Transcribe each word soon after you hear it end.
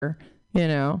you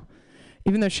know,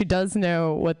 even though she does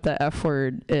know what the F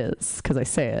word is because I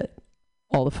say it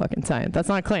all the fucking time. That's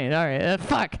not clean. All right,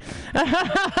 fuck.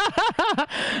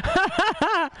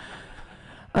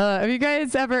 Have you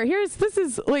guys ever, this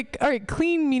is like, all right,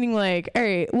 clean meaning like, all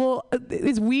right, well,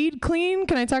 is weed clean?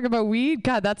 Can I talk about weed?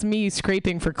 God, that's me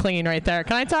scraping for clean right there.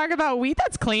 Can I talk about weed?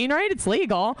 That's clean, right? It's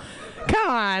legal. Come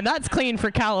on, that's clean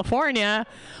for California.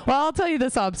 Well, I'll tell you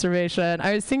this observation.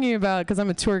 I was thinking about, because I'm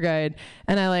a tour guide,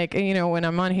 and I like, you know, when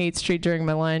I'm on Haight Street during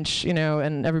my lunch, you know,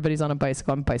 and everybody's on a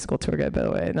bicycle. I'm a bicycle tour guide, by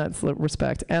the way, and that's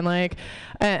respect. And like,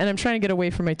 and I'm trying to get away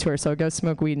from my tour, so I go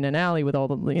smoke weed in an alley with all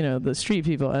the, you know, the street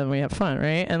people, and we have fun,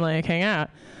 right? And like hang out.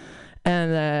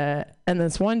 And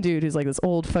this one dude who's like this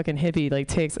old fucking hippie like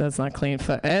takes, that's not clean,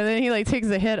 and then he like takes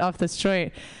a hit off this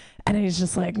joint. And he's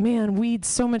just like, man, weed's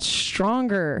so much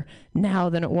stronger now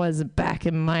than it was back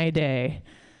in my day.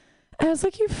 And I was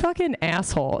like, you fucking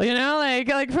asshole, you know,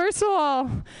 like first of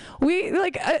all, we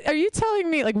like, are you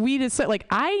telling me like weed is so, like,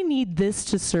 I need this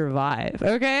to survive,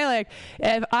 okay? Like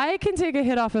if I can take a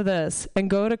hit off of this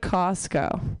and go to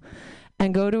Costco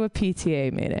and go to a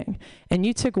PTA meeting, and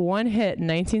you took one hit in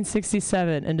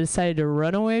 1967 and decided to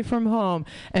run away from home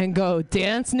and go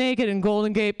dance naked in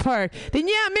Golden Gate Park, then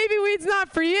yeah, maybe weed's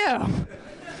not for you. All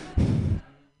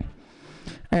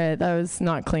right, that was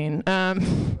not clean.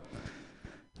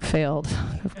 Failed.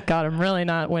 God, I'm really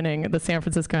not winning the San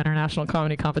Francisco International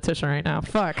Comedy Competition right now.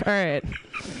 Fuck. All right.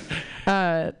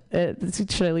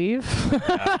 Should I leave?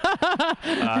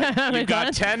 You've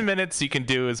got 10 minutes. You can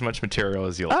do as much material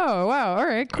as you like. Oh, wow. All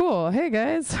right, cool. Hey,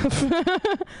 guys.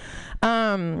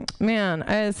 Man,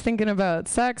 I was thinking about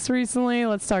sex recently.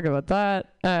 Let's talk about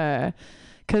that.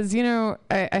 Because, you know,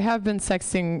 I have been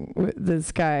sexting with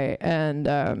this guy, and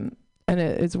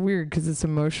it's weird because it's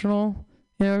emotional.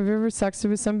 You know, have you ever sexted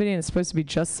with somebody and it's supposed to be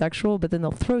just sexual, but then they'll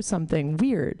throw something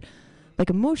weird, like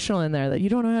emotional in there that you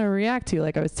don't know how to react to?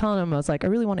 Like I was telling him, I was like, I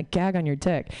really want to gag on your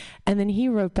dick. And then he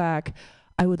wrote back,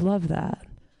 I would love that.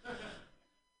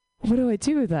 What do I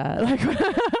do with that?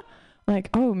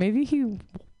 Like, oh, maybe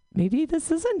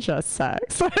this isn't just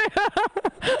sex.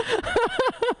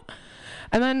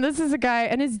 And then this is a guy,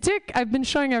 and his dick, I've been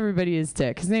showing everybody his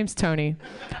dick. His name's Tony.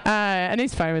 And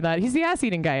he's fine with that. He's the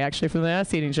ass-eating guy, actually, from the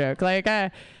ass-eating joke. Like,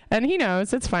 and he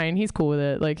knows, it's fine. He's cool with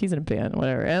it. Like, he's in a band,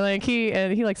 whatever. And, like,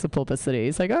 he likes the publicity.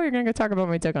 He's like, oh, you're going to go talk about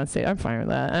my dick on stage. I'm fine with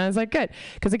that. And I was like, good.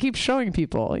 Because I keep showing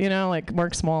people, you know, like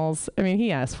Mark Smalls. I mean,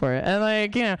 he asked for it. And,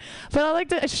 like, you know, but I like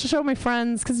to show my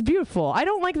friends because it's beautiful. I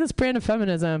don't like this brand of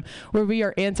feminism where we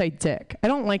are anti-dick. I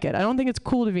don't like it. I don't think it's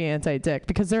cool to be anti-dick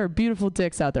because there are beautiful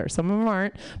dicks out there. Some of them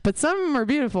aren't, but some of them are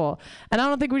beautiful. And I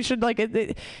don't think we should,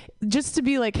 like, just to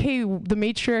be like, hey, the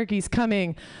matriarchy's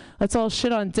coming. Let's all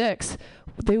shit on dicks.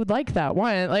 They would like that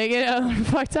one, like, you know,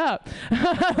 fucked up.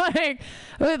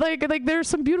 like there's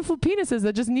some beautiful penises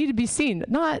that just need to be seen,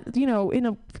 not, you know,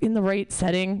 in the right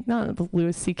setting, not the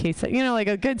Louis C.K. setting, you know, like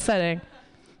a good setting.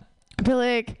 But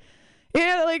like,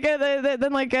 yeah, like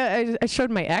then like I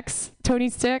showed my ex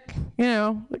Tony's dick, you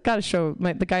know, gotta show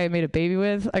the guy I made a baby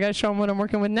with. I gotta show him what I'm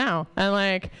working with now,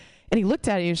 and he looked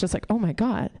at it, he was just like, oh my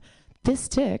god, this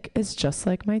dick is just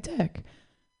like my dick.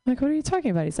 I'm like, what are you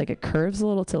talking about? He's like, it curves a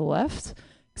little to the left,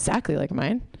 exactly like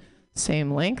mine.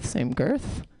 Same length, same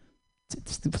girth.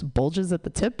 It bulges at the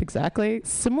tip, exactly.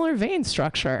 Similar vein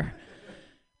structure.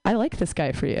 I like this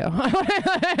guy for you.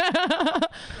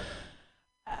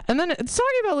 And then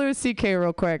talking about Louis C.K.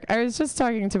 real quick, I was just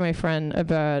talking to my friend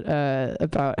about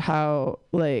how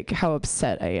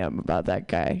upset I am about that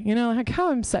guy. You know, like how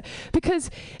I'm upset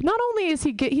because not only is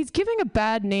he's giving a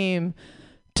bad name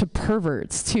to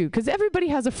perverts too, because everybody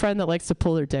has a friend that likes to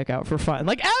pull their dick out for fun.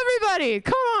 Like everybody,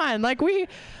 come on, like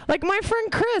my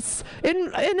friend Chris in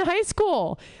high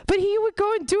school, but he would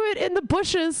go and do it in the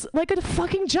bushes like a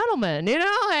fucking gentleman, you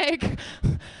know, like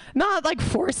not like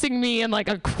forcing me and like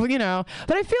a, you know,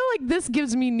 but I feel like this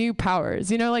gives me new powers,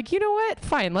 you know, like, you know what,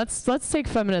 fine, let's take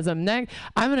feminism. I'm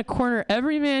gonna corner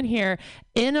every man here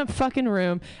in a fucking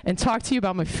room and talk to you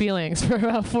about my feelings for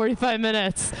about 45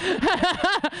 minutes.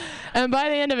 And by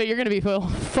the end of it, you're gonna be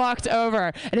fucked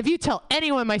over. And if you tell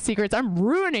anyone my secrets, I'm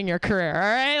ruining your career, all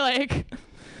right? Like,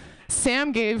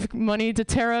 Sam gave money to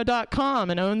tarot.com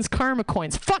and owns karma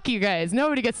coins. Fuck you guys,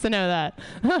 nobody gets to know that.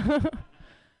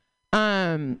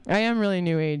 I am really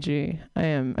new agey. I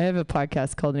have a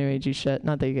podcast called New Agey Shit.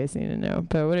 Not that you guys need to know,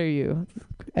 but what are you?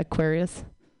 Aquarius?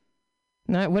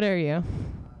 Not, what are you?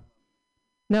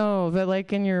 No, but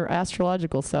like in your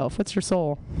astrological self. What's your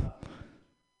soul?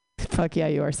 Fuck yeah,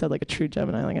 you are said like a true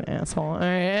Gemini, like an asshole. All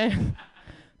right.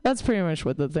 That's pretty much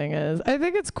what the thing is. I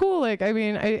think it's cool. Like, I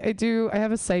mean, I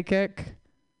have a psychic.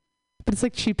 But it's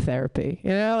like cheap therapy,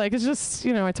 like it's just,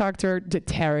 I talked to her,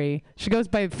 Terry. She goes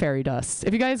by Fairy Dust.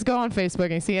 If you guys go on Facebook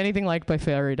and you see anything like by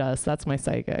Fairy Dust, that's my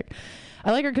psychic.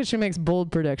 I like her because she makes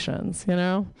bold predictions,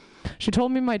 She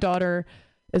told me my daughter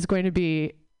is going to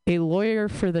be a lawyer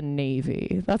for the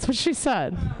Navy. That's what she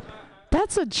said.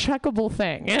 That's a checkable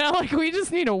thing, like we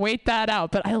just need to wait that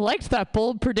out. But I liked that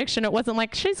bold prediction. It wasn't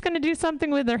like she's going to do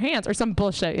something with her hands or some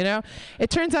bullshit, It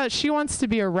turns out she wants to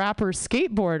be a rapper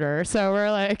skateboarder. So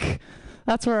we're like,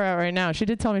 that's where we're at right now. She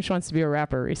did tell me she wants to be a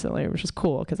rapper recently, which is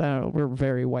cool because we're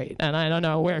very white. And I don't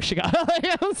know where she got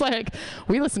it. I was like,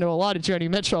 we listen to a lot of Joni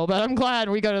Mitchell, but I'm glad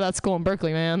we go to that school in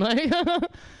Berkeley, man.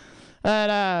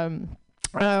 But,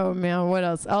 oh man, what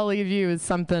else? I'll leave you with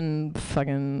something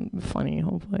fucking funny,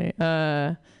 hopefully.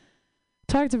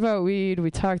 Talked about weed. We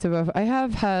talked about, I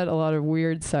have had a lot of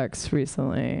weird sex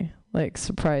recently, like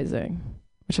surprising,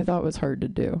 which I thought was hard to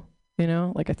do.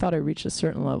 Like I thought I reached a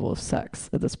certain level of sex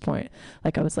at this point.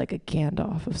 Like I was like a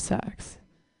Gandalf of sex,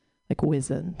 like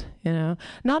wizened,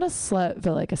 not a slut,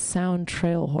 but like a sound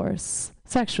trail horse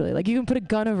sexually. Like you can put a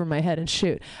gun over my head and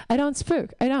shoot. I don't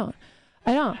spook. I don't.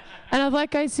 And I've let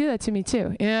guys do that to me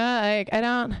too. Like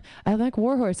I'm like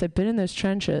Warhorse. I've been in those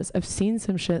trenches. I've seen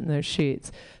some shit in those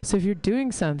sheets. So if you're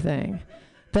doing something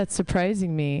that's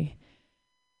surprising me,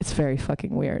 it's very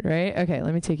fucking weird, right? Okay,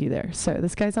 let me take you there. So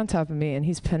this guy's on top of me, and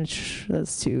he's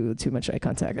that's too much eye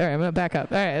contact. All right, I'm gonna back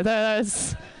up. All right, I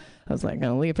was like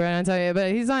gonna leap right on top of you,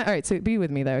 but he's on. All right, so be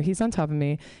with me there. He's on top of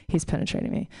me. He's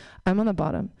penetrating me. I'm on the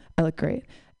bottom. I look great,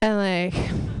 and like,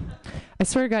 I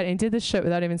swear to God, and he did this shit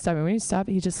without even stopping. When he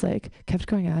stopped, he just like kept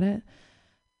going at it,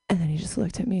 and then he just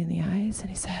looked at me in the eyes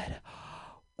and he said,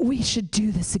 "We should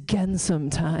do this again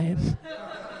sometime."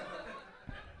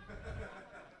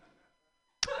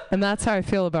 And that's how I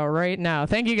feel about right now.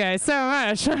 Thank you guys so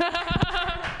much.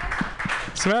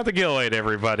 Samantha Gillade,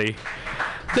 everybody.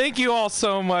 Thank you all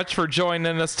so much for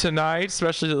joining us tonight,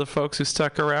 especially to the folks who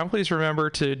stuck around. Please remember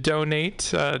to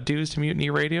donate dues to Mutiny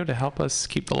Radio to help us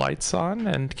keep the lights on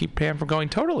and keep Pam from going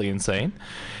totally insane.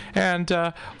 And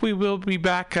we will be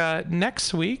back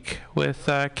next week with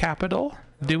Capital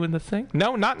doing the thing.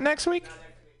 No, not next week.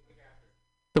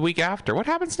 The week after. What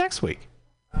happens next week?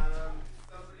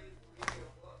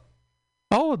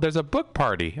 Oh, there's a book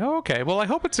party. Oh, okay. Well, I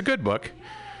hope it's a good book.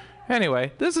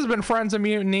 Anyway, this has been Friends of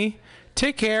Mutiny.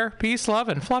 Take care, peace, love,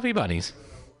 and fluffy bunnies.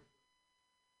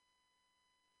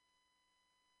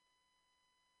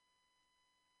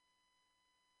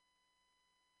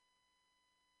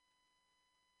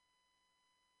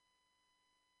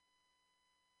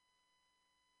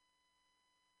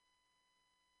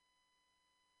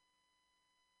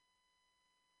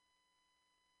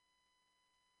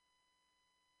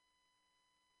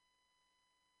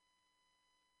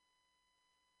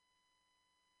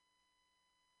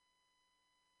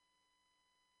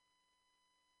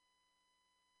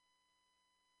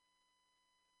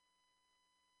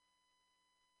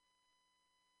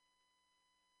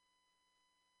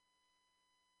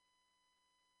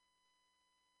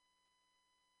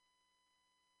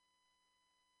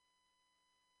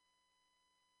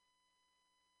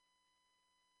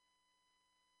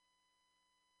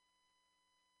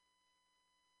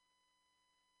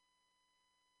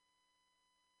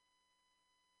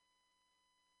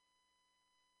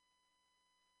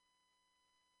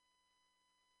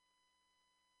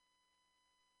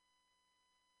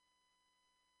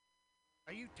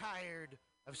 Are you tired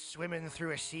of swimming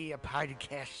through a sea of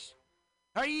podcasts?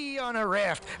 Are ye on a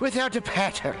raft without a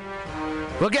paddle?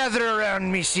 Well, gather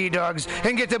around me, sea dogs,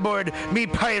 and get aboard me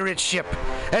pirate ship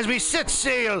as we set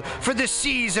sail for the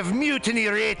seas of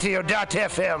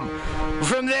MutinyRadio.fm.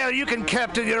 From there, you can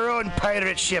captain your own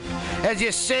pirate ship as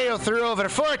you sail through over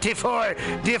 44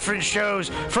 different shows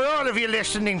for all of your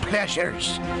listening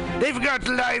pleasures. They've got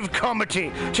live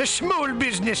comedy to small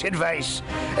business advice,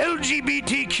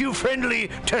 LGBTQ friendly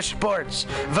to sports,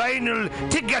 vinyl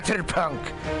to gutter punk.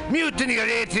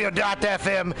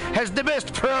 MutinyRadio.fm has the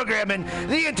best programming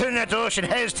the internet ocean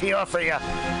has to offer you.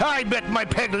 I bet my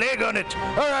peg leg on it,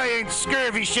 or I ain't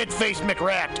scurvy shit-faced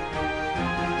McRat.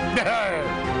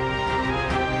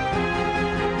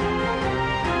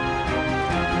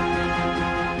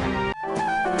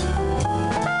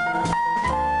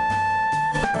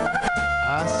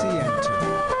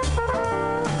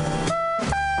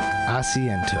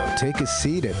 Asiento. Take a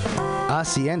seat at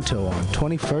Asiento on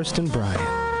 21st and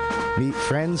Bryant. Meet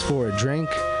friends for a drink,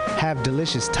 have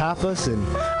delicious tapas, and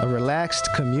a relaxed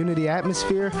community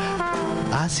atmosphere.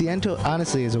 Asiento,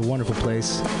 honestly, is a wonderful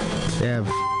place. They have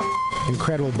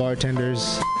incredible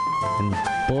bartenders and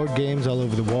board games all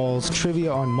over the walls,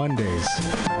 trivia on Mondays,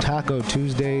 Taco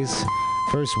Tuesdays,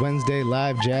 First Wednesday,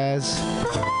 live jazz.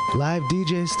 Live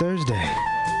DJs Thursday.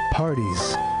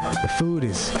 Parties. The food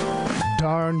is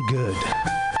darn good.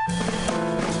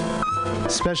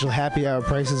 Special happy hour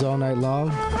prices all night long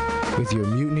with your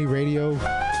Mutiny Radio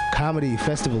Comedy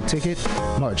Festival ticket,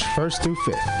 March 1st through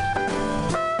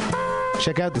 5th.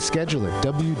 Check out the schedule at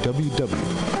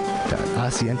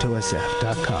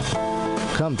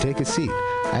www.asientosf.com. Come take a seat.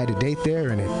 I had a date there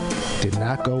and it did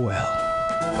not go well.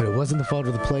 But it wasn't the fault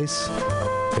of the place.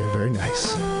 They're very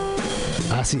nice.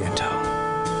 Asiento.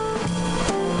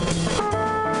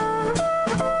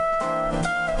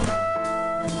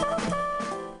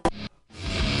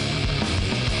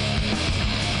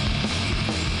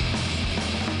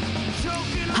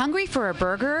 Hungry for a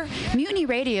burger? Mutiny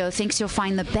Radio thinks you'll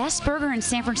find the best burger in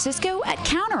San Francisco at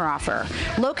Counteroffer,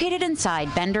 located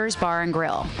inside Bender's Bar and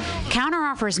Grill.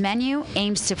 Counteroffer's menu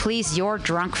aims to please your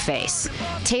drunk face.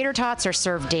 Tater tots are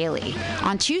served daily.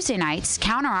 On Tuesday nights,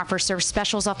 Counteroffer serves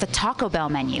specials off the Taco Bell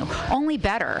menu, only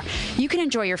better. You can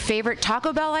enjoy your favorite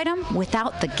Taco Bell item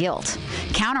without the guilt.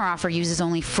 Counteroffer uses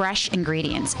only fresh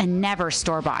ingredients and never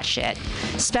store-bought shit.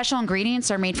 Special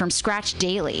ingredients are made from scratch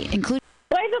daily, including...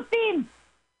 Play the theme!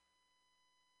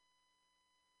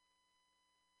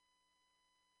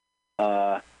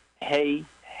 Hey.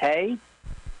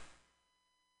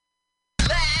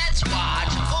 Let's watch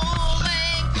a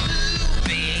full-length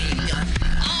movie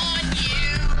on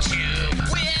YouTube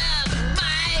with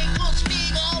Michael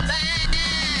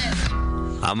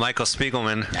Spiegelman. I'm Michael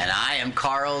Spiegelman. And I am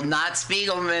Carl Not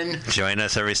Spiegelman. Join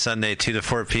us every Sunday, 2 to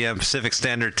 4 p.m. Pacific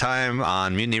Standard Time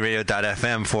on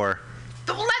MutinyRadio.fm for...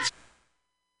 Let's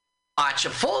watch a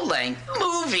full-length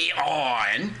movie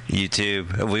on...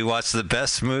 YouTube. We watch the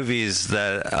best movies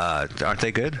that... aren't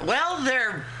they good? Well,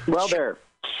 they're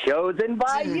chosen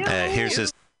by you. Here's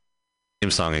his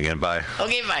theme song again. Bye.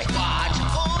 Okay, bye. Watch a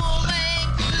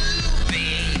full-length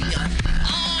movie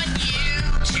on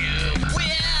YouTube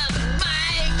with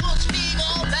Michael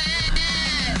Spiegelman.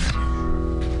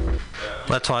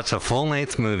 Let's watch a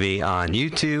full-length movie on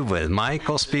YouTube with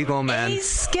Michael Spiegelman. A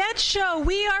sketch show.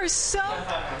 We are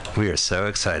so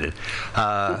excited.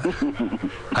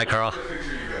 Hi, Carl.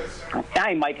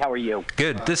 Hi, Mike. How are you?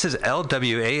 Good. This is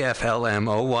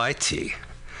LWAFLMOYT,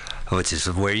 which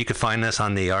is where you can find us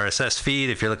on the RSS feed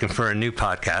if you're looking for a new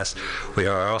podcast. We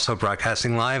are also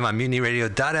broadcasting live on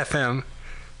MutinyRadio.fm,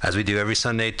 as we do every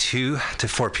Sunday, 2 to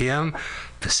 4 p.m.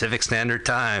 Pacific Standard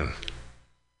Time.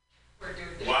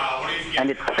 Wow, and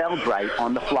it's spelled right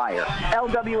on the flyer.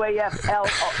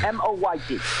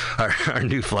 LWAFLMOYT. Our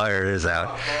new flyer is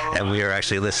out, and we are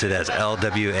actually listed as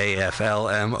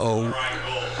LWAFLMOTY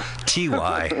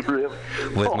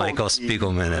with Michael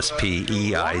Spiegelman,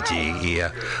 S-P-E-I-G-E.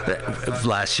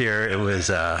 Last year it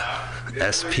was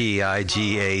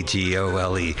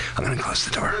S-P-I-G-A-G-O-L-E. I'm going to close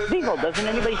the door. Spiegel. Doesn't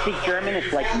anybody speak German?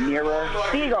 It's like mirror.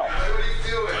 Spiegel.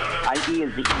 I-E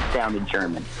is the E sound in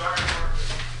German.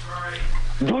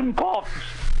 Dummkopf.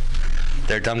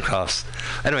 They're dumb coughs.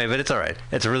 Anyway, but it's all right.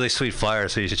 It's a really sweet flyer,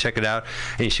 so you should check it out.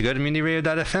 And you should go to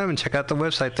MutinyRadio.fm and check out the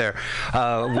website there.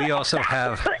 We also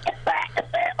have...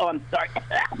 Oh, I'm sorry.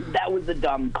 That was a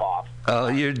dumb cough.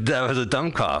 Oh, that was a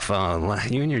dumb cough. Oh,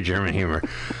 you and your German humor.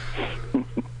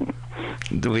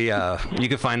 You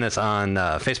can find us on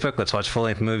Facebook, Let's Watch Full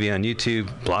Length Movie on YouTube,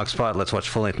 Blogspot, Let's Watch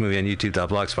Full Length Movie on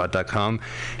YouTube.blogspot.com.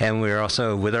 And we're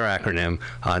also, with our acronym,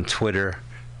 on Twitter,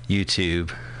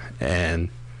 YouTube, and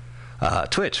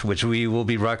Twitch, which we will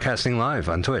be broadcasting live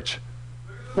on Twitch.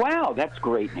 Wow, that's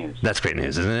great news. That's great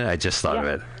news, isn't it? I just thought of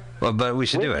it. Well, but we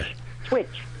should do it. Twitch.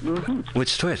 Mm-hmm.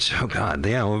 Which Twitch? Oh, God.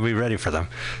 Yeah, we'll be ready for them.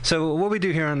 So what we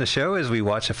do here on the show is we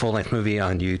watch a full-length movie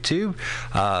on YouTube.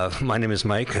 My name is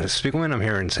Mike Spiegelman. I'm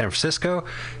here in San Francisco,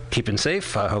 keeping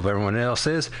safe. I hope everyone else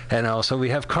is. And also we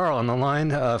have Carl on the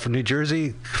line from New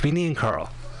Jersey, comedian Carl.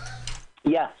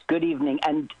 Yes, good evening.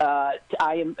 And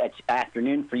it's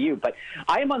afternoon for you, but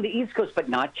I am on the East Coast, but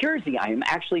not Jersey. I am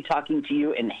actually talking to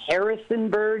you in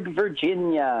Harrisonburg,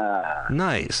 Virginia.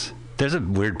 Nice. There's a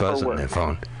weird buzz on that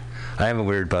phone. I have a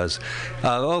weird buzz.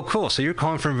 Oh, cool. So you're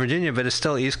calling from Virginia, but it's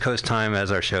still East Coast time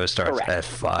as our show starts at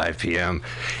 5 p.m.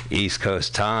 East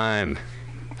Coast time.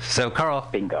 So, Carl.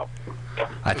 Bingo.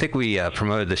 I think we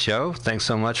promoted the show. Thanks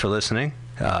so much for listening.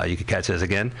 You can catch us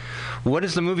again. What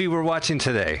is the movie we're watching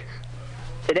today?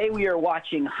 Today we are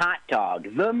watching Hot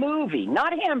Dog, the movie.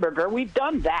 Not Hamburger. We've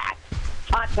done that.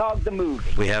 Hot Dog, the movie.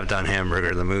 We have done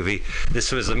Hamburger, the movie.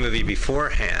 This was the movie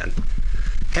beforehand.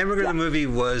 Hamburger, the movie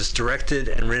was directed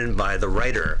and written by the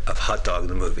writer of Hot Dog,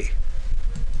 the movie.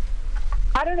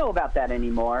 I don't know about that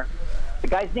anymore. The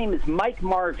guy's name is Mike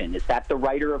Marvin. Is that the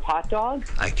writer of Hot Dog?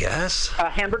 I guess.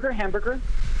 Hamburger.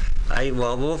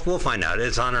 We'll find out.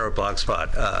 It's on our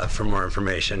blogspot for more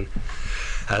information,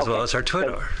 as well as our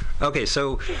Twitter. Okay,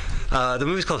 so the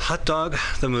movie's called Hot Dog,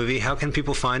 the movie. How can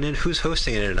people find it? Who's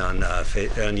hosting it on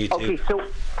YouTube? Okay, so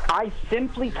I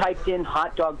simply typed in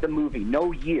Hot Dog, the movie,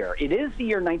 no year. It is the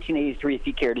year 1983, if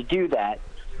you care to do that.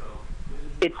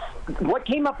 It's what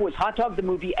came up was Hot Dog, the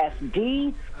movie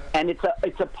SD, and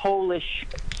it's a Polish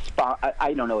spot.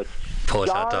 I don't know. It's Polish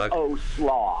hot dog. Jaroslaw.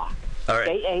 All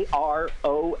right.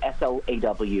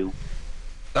 Jaroslaw.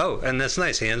 Oh, and that's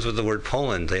nice. He ends with the word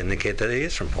Poland to indicate that he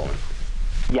is from Poland.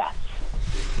 Yes.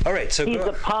 All right, so he's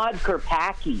a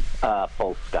Podkarpacki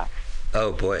Polska.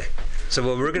 Oh boy. So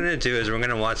what we're going to do is we're going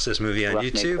to watch this movie on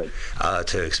YouTube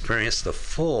to experience the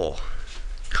full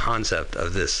concept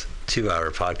of this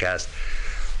 2-hour podcast.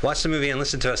 Watch the movie and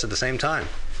listen to us at the same time.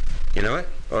 You know it?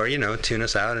 Or, tune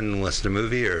us out and listen to the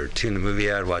movie, or tune the movie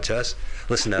out and watch us.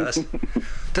 Listen to us.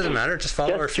 Doesn't matter. Just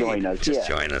follow our feed. Join us. Just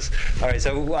join us. All right,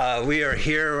 so we are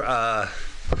here. I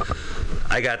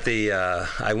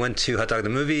went to Hot Dog the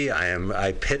movie.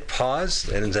 I hit pause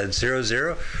and it said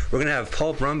 00. We're going to have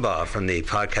Paul Brumbaugh from the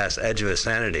podcast Edge of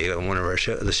Insanity, one of our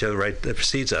the show right that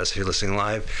precedes us, if you're listening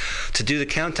live, to do the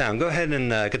countdown. Go ahead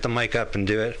and get the mic up and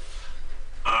do it.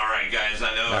 All right, guys.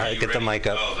 I know. All right, get the mic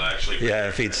up. Yeah,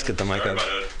 Feeds, get the mic up.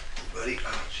 Buddy.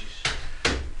 Oh,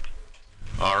 jeez.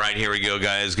 All right, here we go,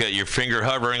 guys. Get your finger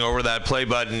hovering over that play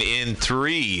button in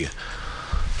 3,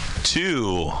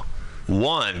 2,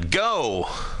 1, go.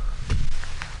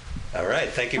 All right,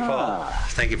 thank you, Paul.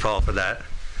 Thank you, Paul, for that.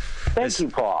 Thank you,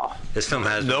 Paul. This film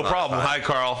has no problem. Hi,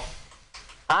 Carl.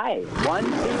 Hi. 1,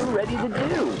 2, ready to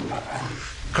do.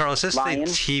 Carl, is this the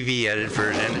TV edited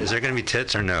version? Is there going to be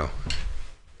tits or no?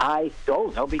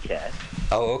 There'll be tits.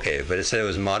 Oh, okay, but it said it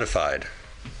was modified.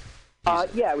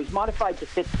 Yeah, it was modified to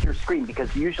fit your screen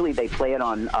because usually they play it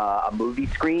on a movie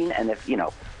screen, and if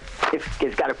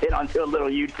it's got to fit onto a little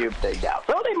YouTube thing now.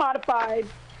 So they modified.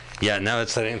 Yeah, now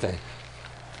it's the same thing.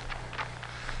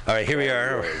 All right, here we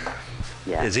are.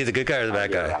 Yeah. Is he the good guy or the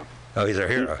bad guy? Oh, he's our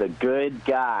hero. He's the good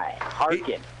guy.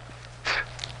 Harkin.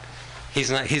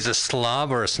 He's not. He's a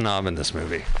slob or a snob in this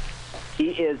movie.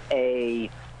 He's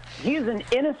an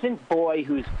innocent boy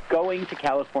who's going to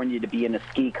California to be in a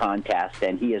ski contest,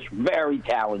 and he is very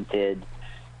talented.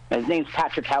 His name's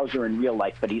Patrick Hauser in real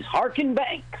life, but he's Harkin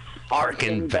Banks.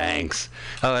 Harkin Banks.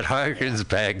 Oh, it harkens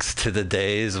back to the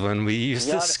days when we used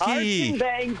to ski. Harkin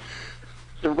Banks.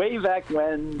 So way back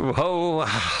when. Oh,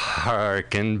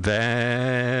 Harkin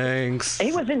Banks.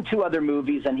 He was in 2 other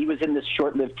movies, and he was in this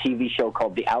short-lived TV show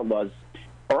called The Outlaws.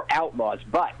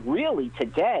 But really,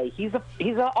 today, he's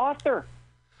an author.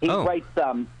 He writes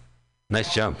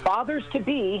nice jump.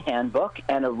 Fathers-to-be handbook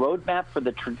and a roadmap for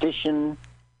the transition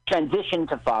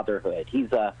to fatherhood.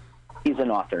 He's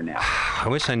an author now. I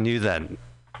wish I knew that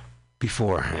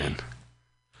beforehand.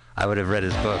 I would have read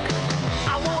his book.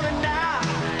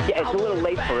 Yeah, it's a little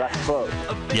late for us both.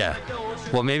 Yeah.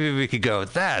 Well, maybe we could go,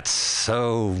 that's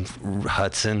so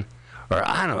Hudson. Or,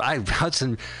 I don't know,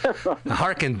 Hudson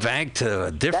harken back to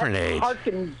a different age.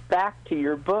 Harkens back to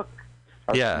your book.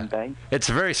 Yeah, it's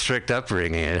a very strict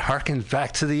upbringing. It harkens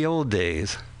back to the old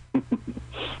days.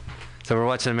 So we're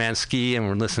watching a man ski, and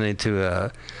we're listening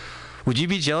to. Would you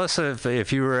be jealous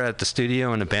if you were at the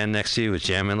studio and a band next to you was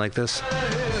jamming like this?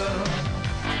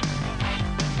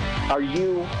 Are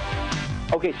you?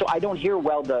 Okay, so I don't hear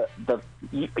well.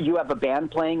 You have a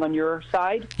band playing on your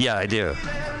side? Yeah, I do.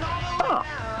 Huh.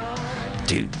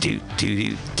 Do.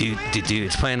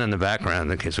 It's playing in the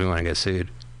background in case we want to get sued.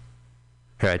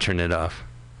 Here, I turned it off.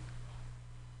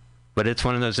 But it's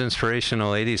one of those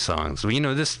inspirational 80s songs.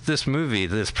 Well, this movie,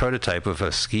 this prototype of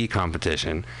a ski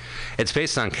competition, it's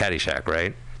based on Caddyshack,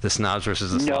 right? The snobs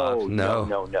versus the slobs.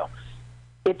 No.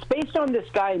 It's based on this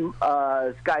guy's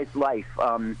life.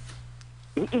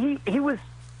 He was...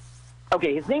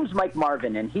 Okay, his name's Mike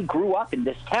Marvin, and he grew up in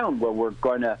this town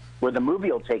where the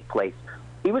movie will take place.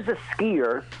 He was a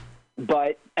skier,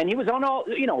 and he was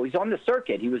he's on the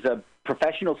circuit. He was a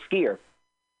professional skier.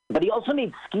 But he also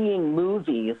made skiing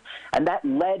movies, and that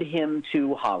led him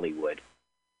to Hollywood.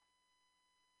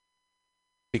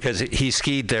 Because he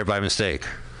skied there by mistake.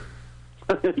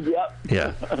 Yep.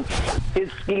 Yeah.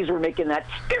 His skis were making that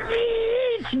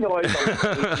screech noise.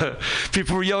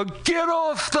 People were yelling, "Get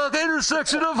off the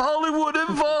intersection of Hollywood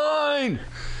and Vine!"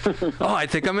 Oh, I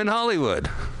think I'm in Hollywood.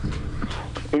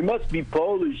 He must be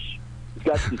Polish. He's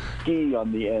got the ski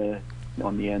on the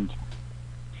end.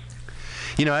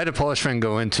 I had a Polish friend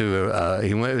go into,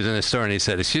 he was in a store and he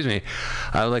said, "Excuse me,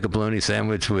 I would like a bologna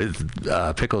sandwich with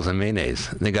pickles and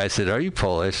mayonnaise." And the guy said, "Are you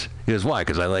Polish?" He goes, "Why?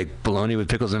 Because I like bologna with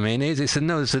pickles and mayonnaise?" He said,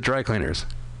 "No, it's the dry cleaners."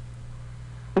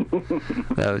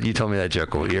 You told me that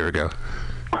joke a year ago.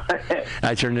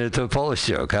 I turned it into a Polish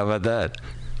joke. How about that?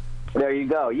 There you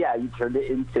go. Yeah, you turned it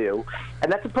into,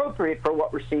 and that's appropriate for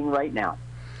what we're seeing right now,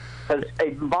 because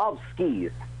it involves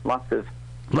skis. A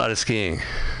lot of skiing.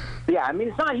 Yeah, I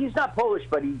mean, he's not Polish,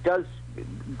 but he does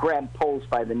grab Poles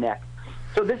by the neck.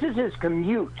 So this is his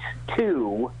commute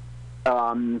to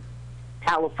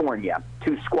California,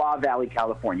 to Squaw Valley,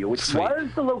 California, which was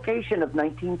the location of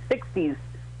 1960s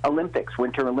Olympics,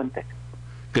 Winter Olympics.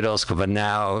 Good old school, but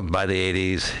now by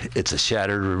the 80s, it's a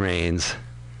shattered remains.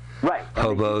 Right.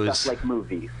 Hobos. Stuff like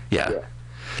movies. Yeah.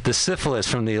 The syphilis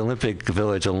from the Olympic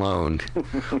Village alone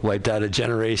wiped out a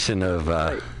generation of...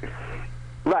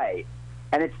 Right.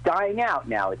 And it's dying out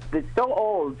now. It's so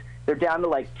old, they're down to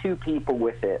like 2 people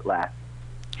with it left.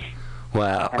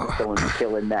 Wow. Penicillin's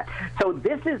killing that. So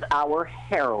this is our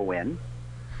heroine.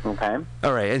 Okay.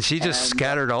 All right, and she just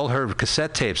scattered all her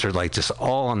cassette tapes are like just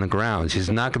all on the ground. She's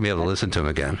not going to be able to listen to them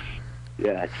again.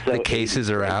 Yeah. The cases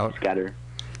are out. Scatter.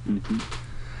 Mm-hmm.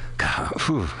 God,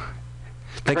 whew.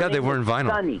 Thank God they weren't vinyl.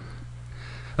 Sunny.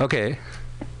 Okay.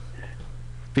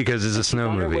 Because it's a snow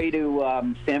on movie. Her way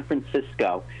to San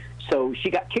Francisco. So she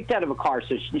got kicked out of a car,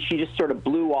 so she just sort of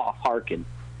blew off Harkin.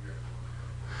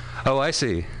 Oh, I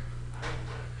see.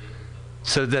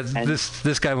 So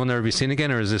this guy will never be seen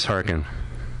again, or is this Harkin?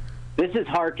 This is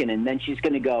Harkin, and then she's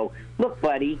going to go, look,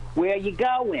 buddy, where you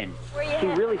going? She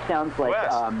really sounds like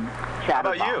Chatterbox. How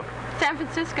about you? San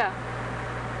Francisco.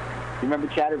 You remember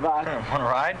Chatterbox? Want to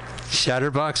ride?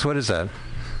 Chatterbox? What is that?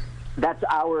 That's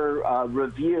our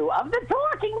review of the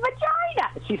talking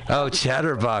vagina. Oh,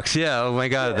 Chatterbox! Yeah. Oh my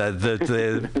God,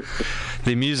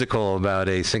 the musical about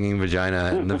a singing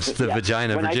vagina and the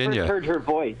vagina, when Virginia. I first heard her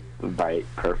voice, right,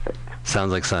 perfect.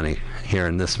 Sounds like Sunny here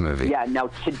in this movie. Yeah. Now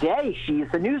today she's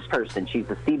a news person. She's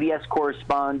a CBS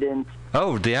correspondent.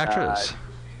 Oh, the actress.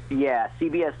 Yeah,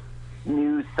 CBS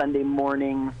News Sunday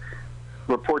morning.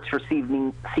 Reports for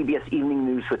CBS Evening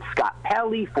News with Scott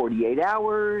Pelley, 48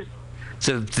 Hours.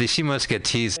 So she must get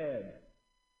teased.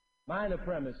 Minor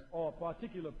premise or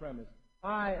particular premise.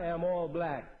 I am all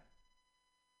black.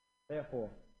 Therefore.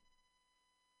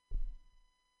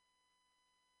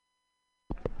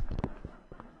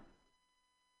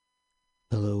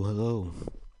 Hello, hello.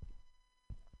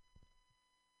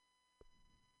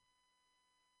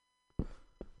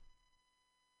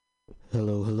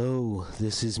 Hello, hello.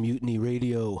 This is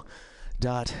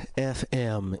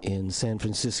MutinyRadio.fm in San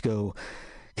Francisco,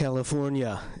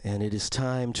 California, and it is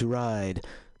time to ride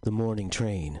the morning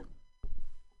train.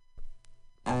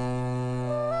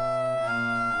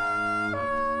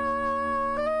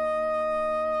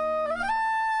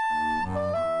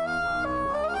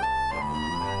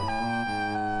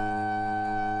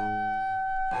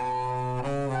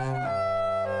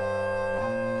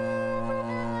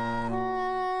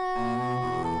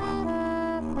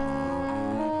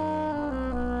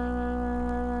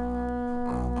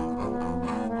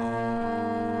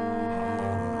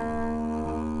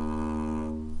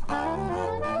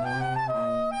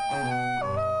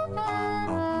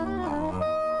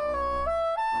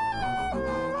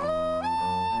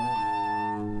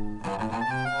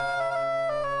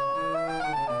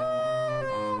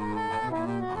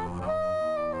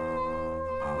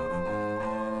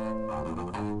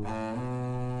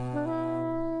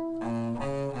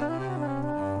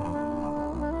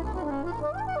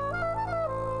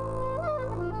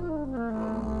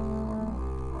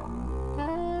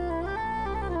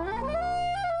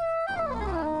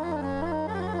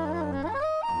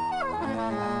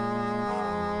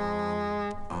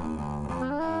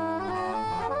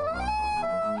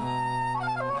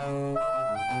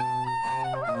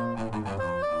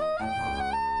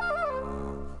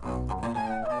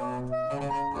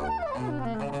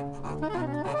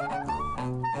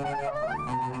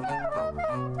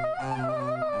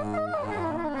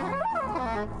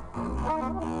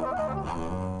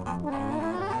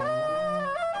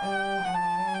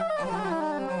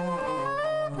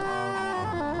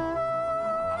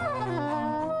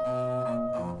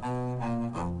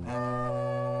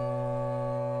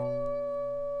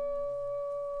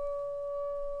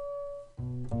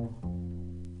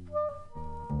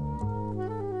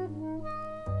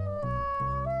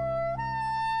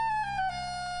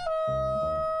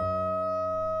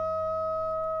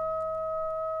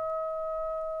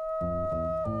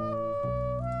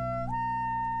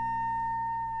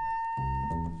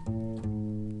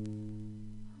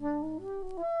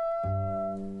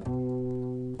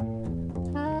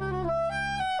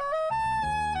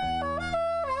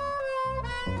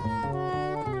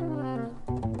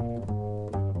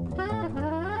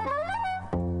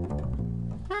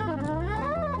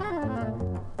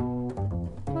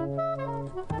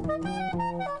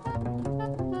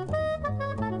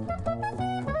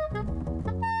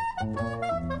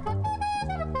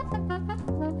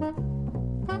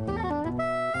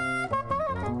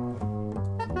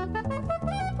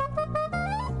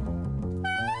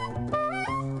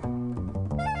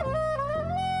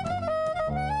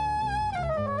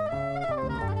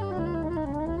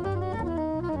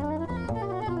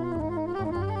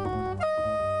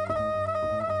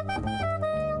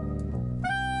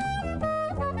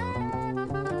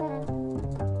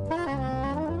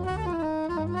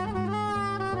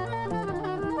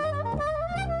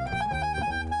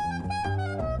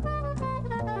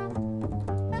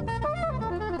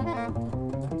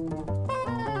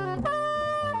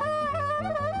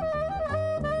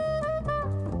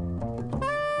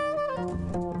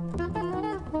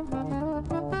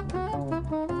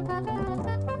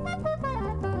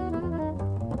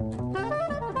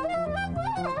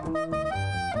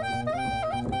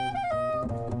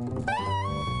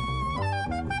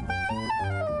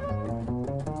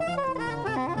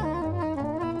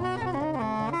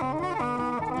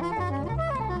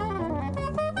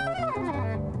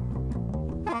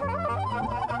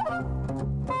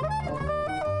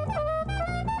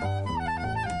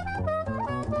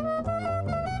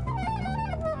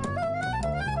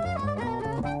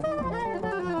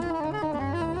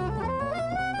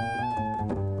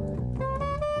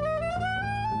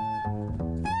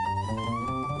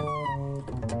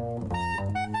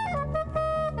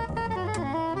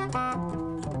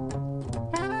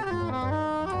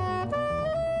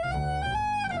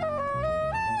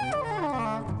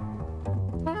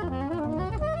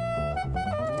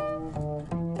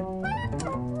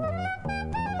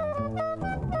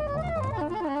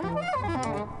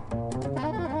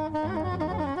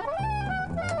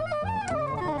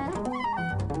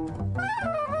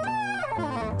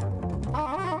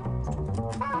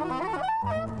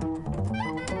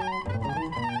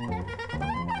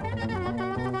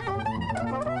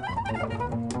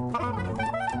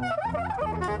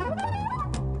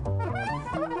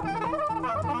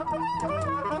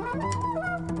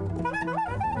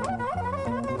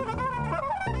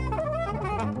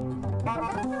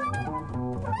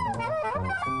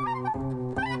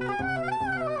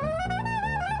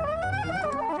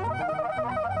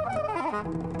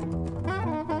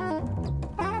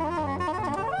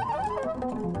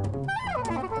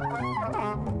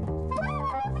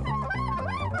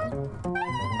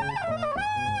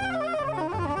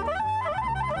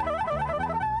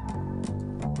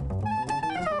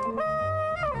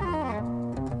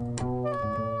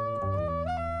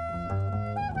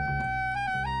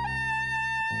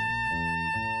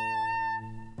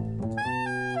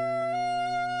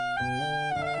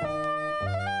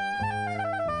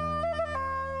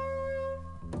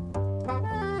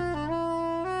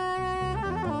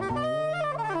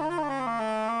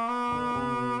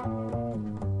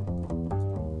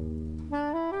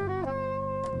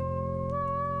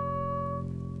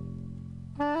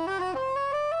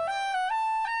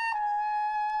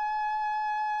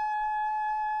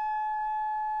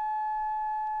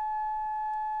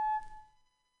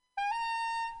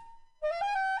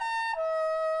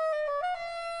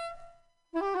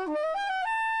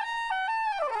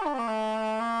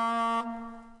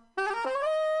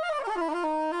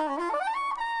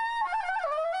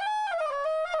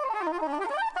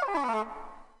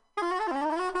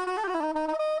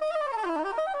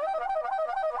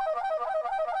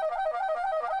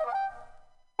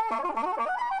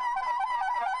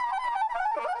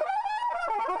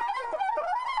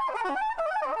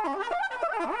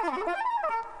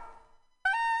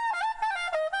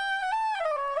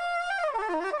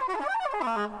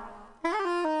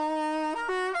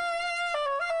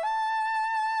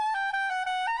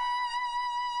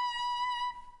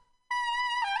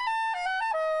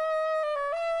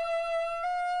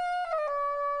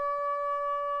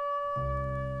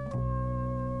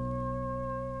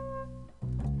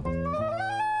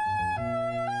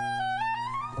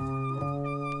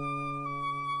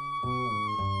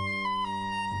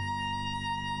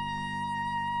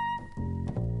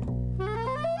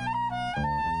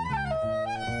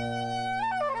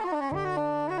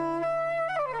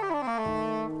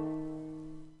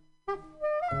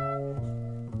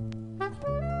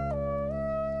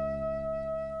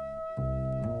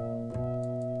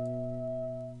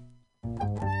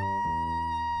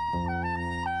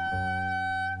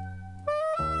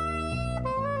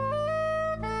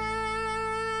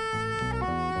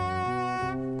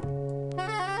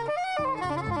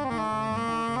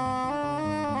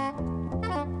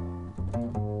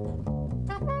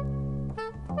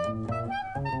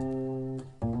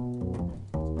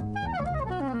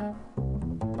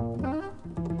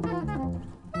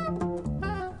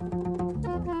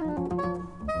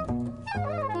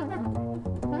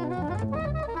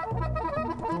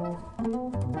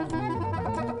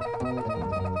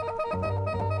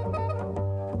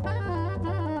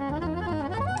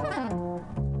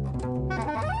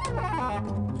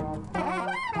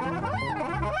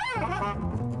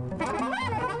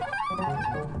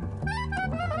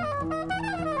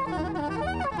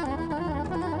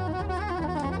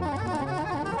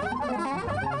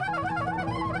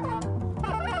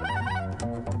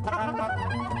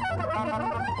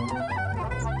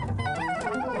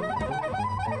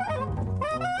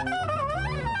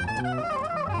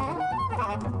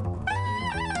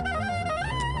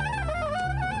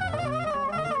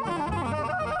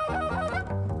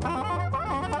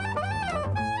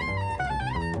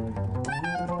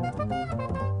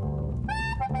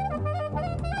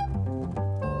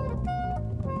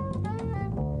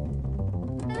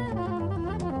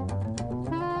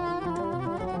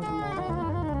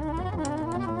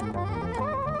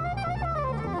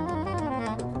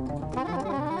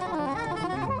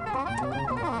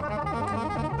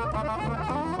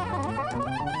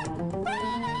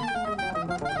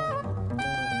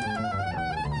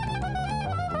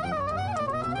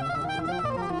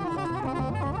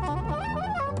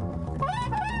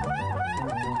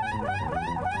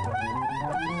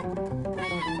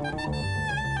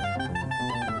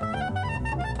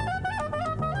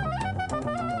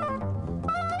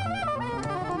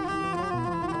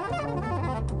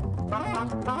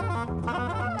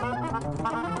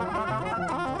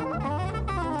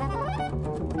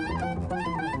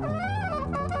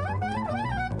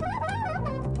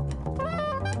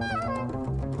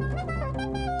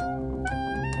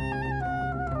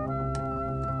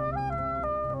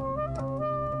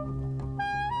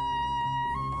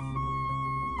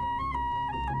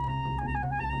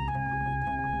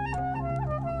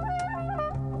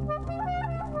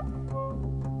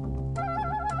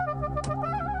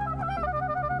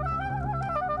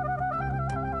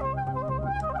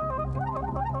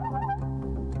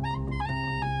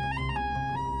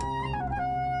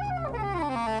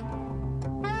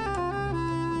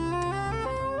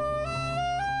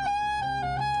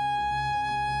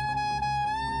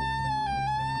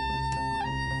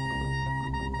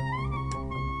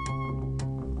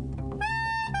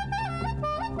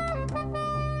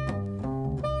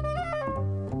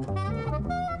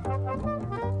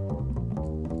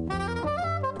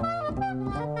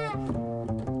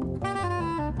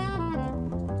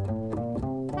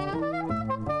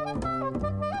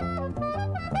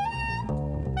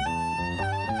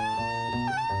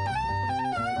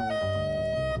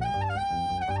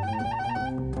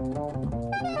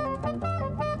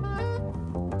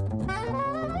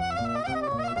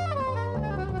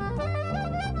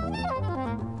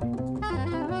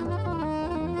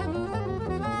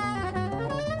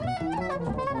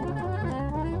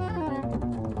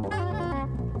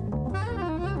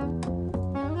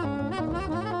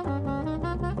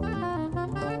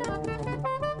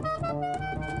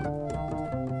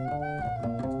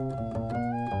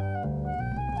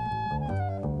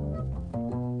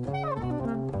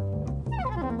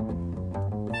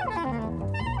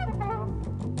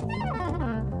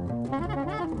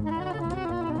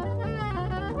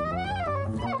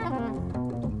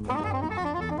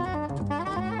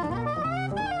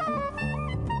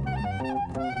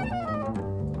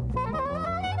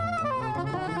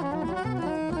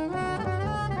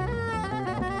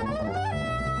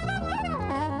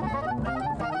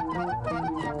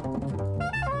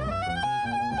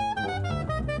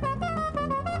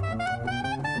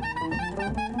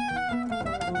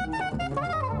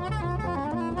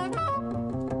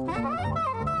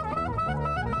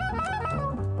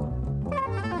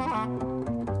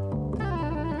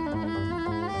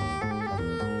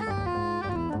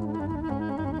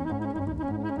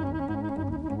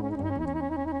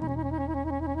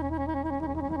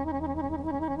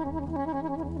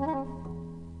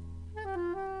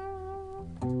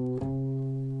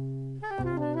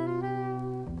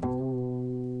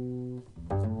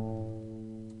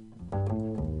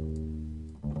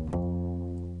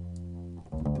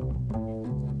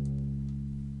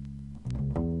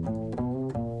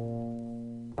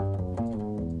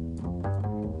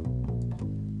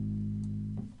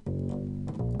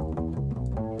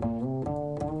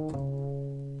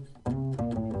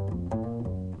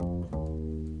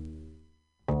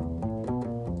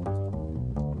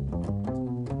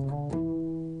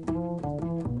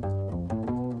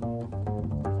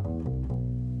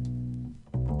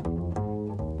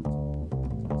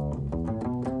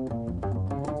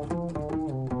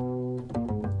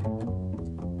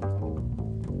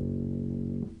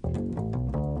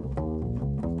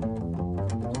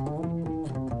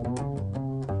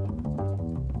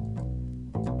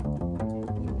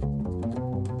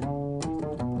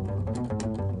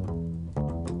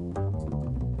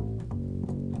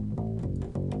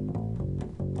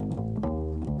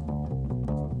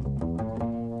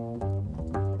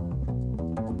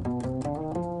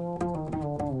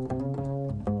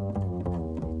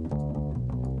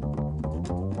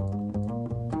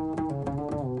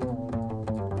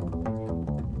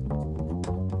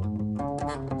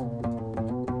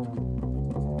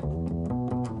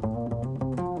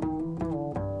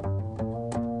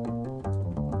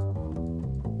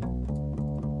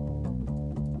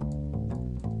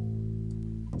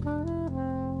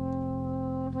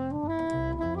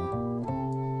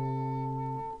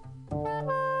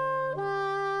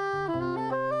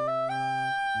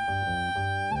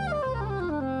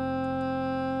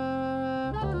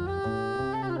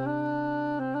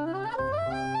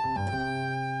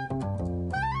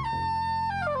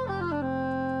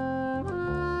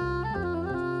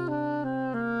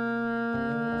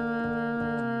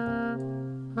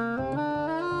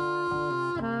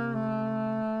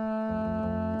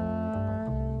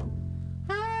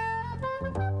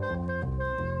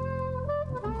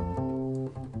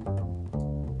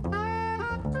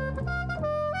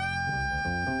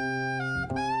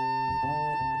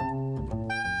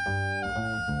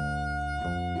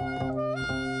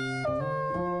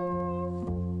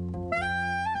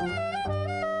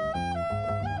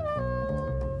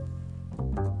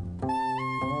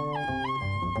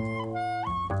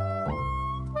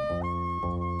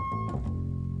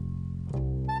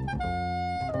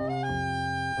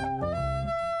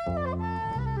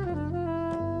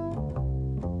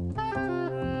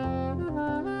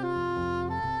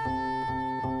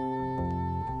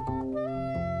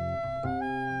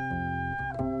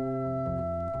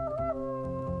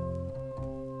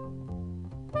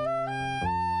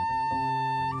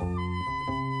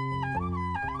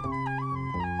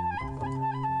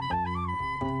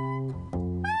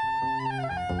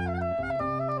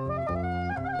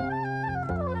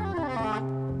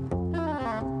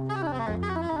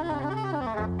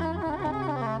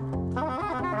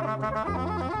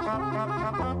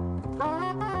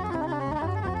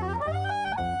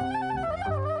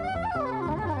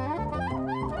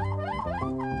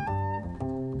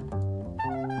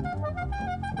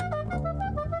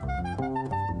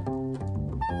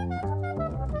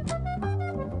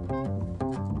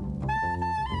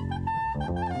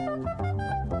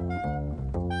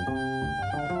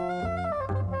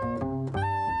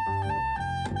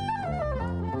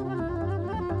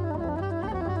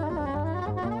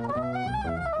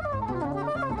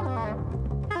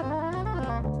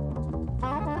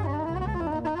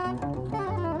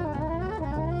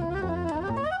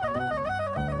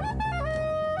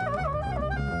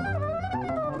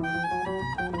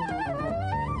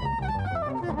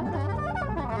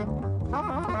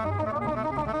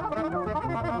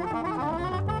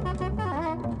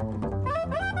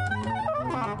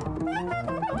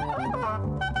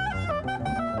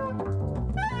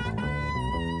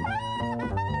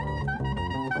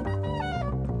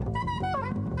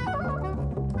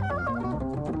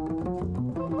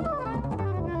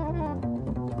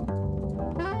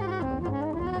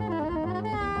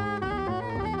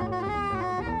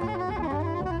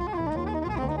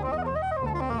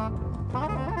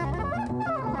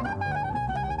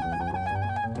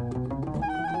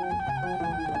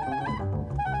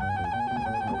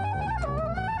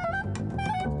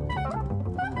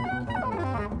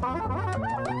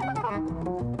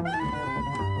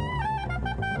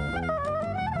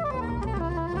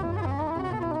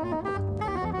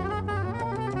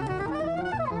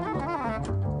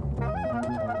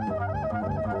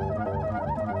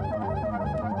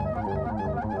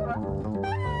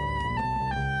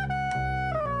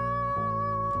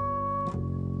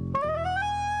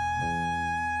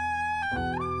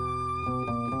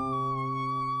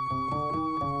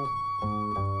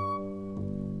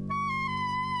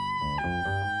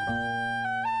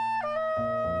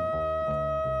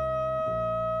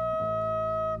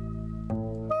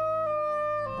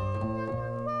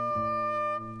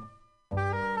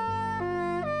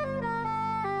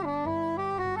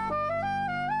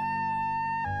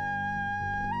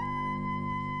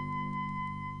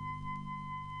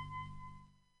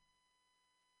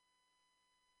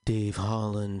 Dave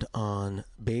Holland on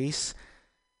bass,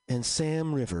 and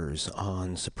Sam Rivers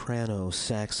on soprano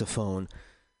saxophone.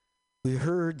 We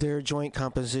heard their joint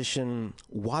composition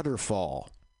Waterfall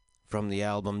from the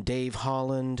album Dave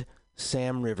Holland,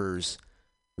 Sam Rivers,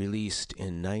 released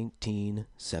in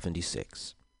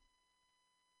 1976.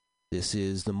 This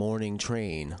is The Morning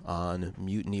Train on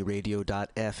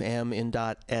MutinyRadio.fm in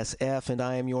 .sf, and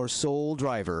I am your sole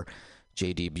driver,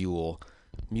 J.D. Buell.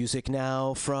 Music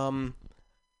now from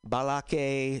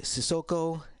Balake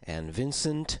Sissoko and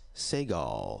Vincent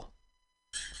Segal.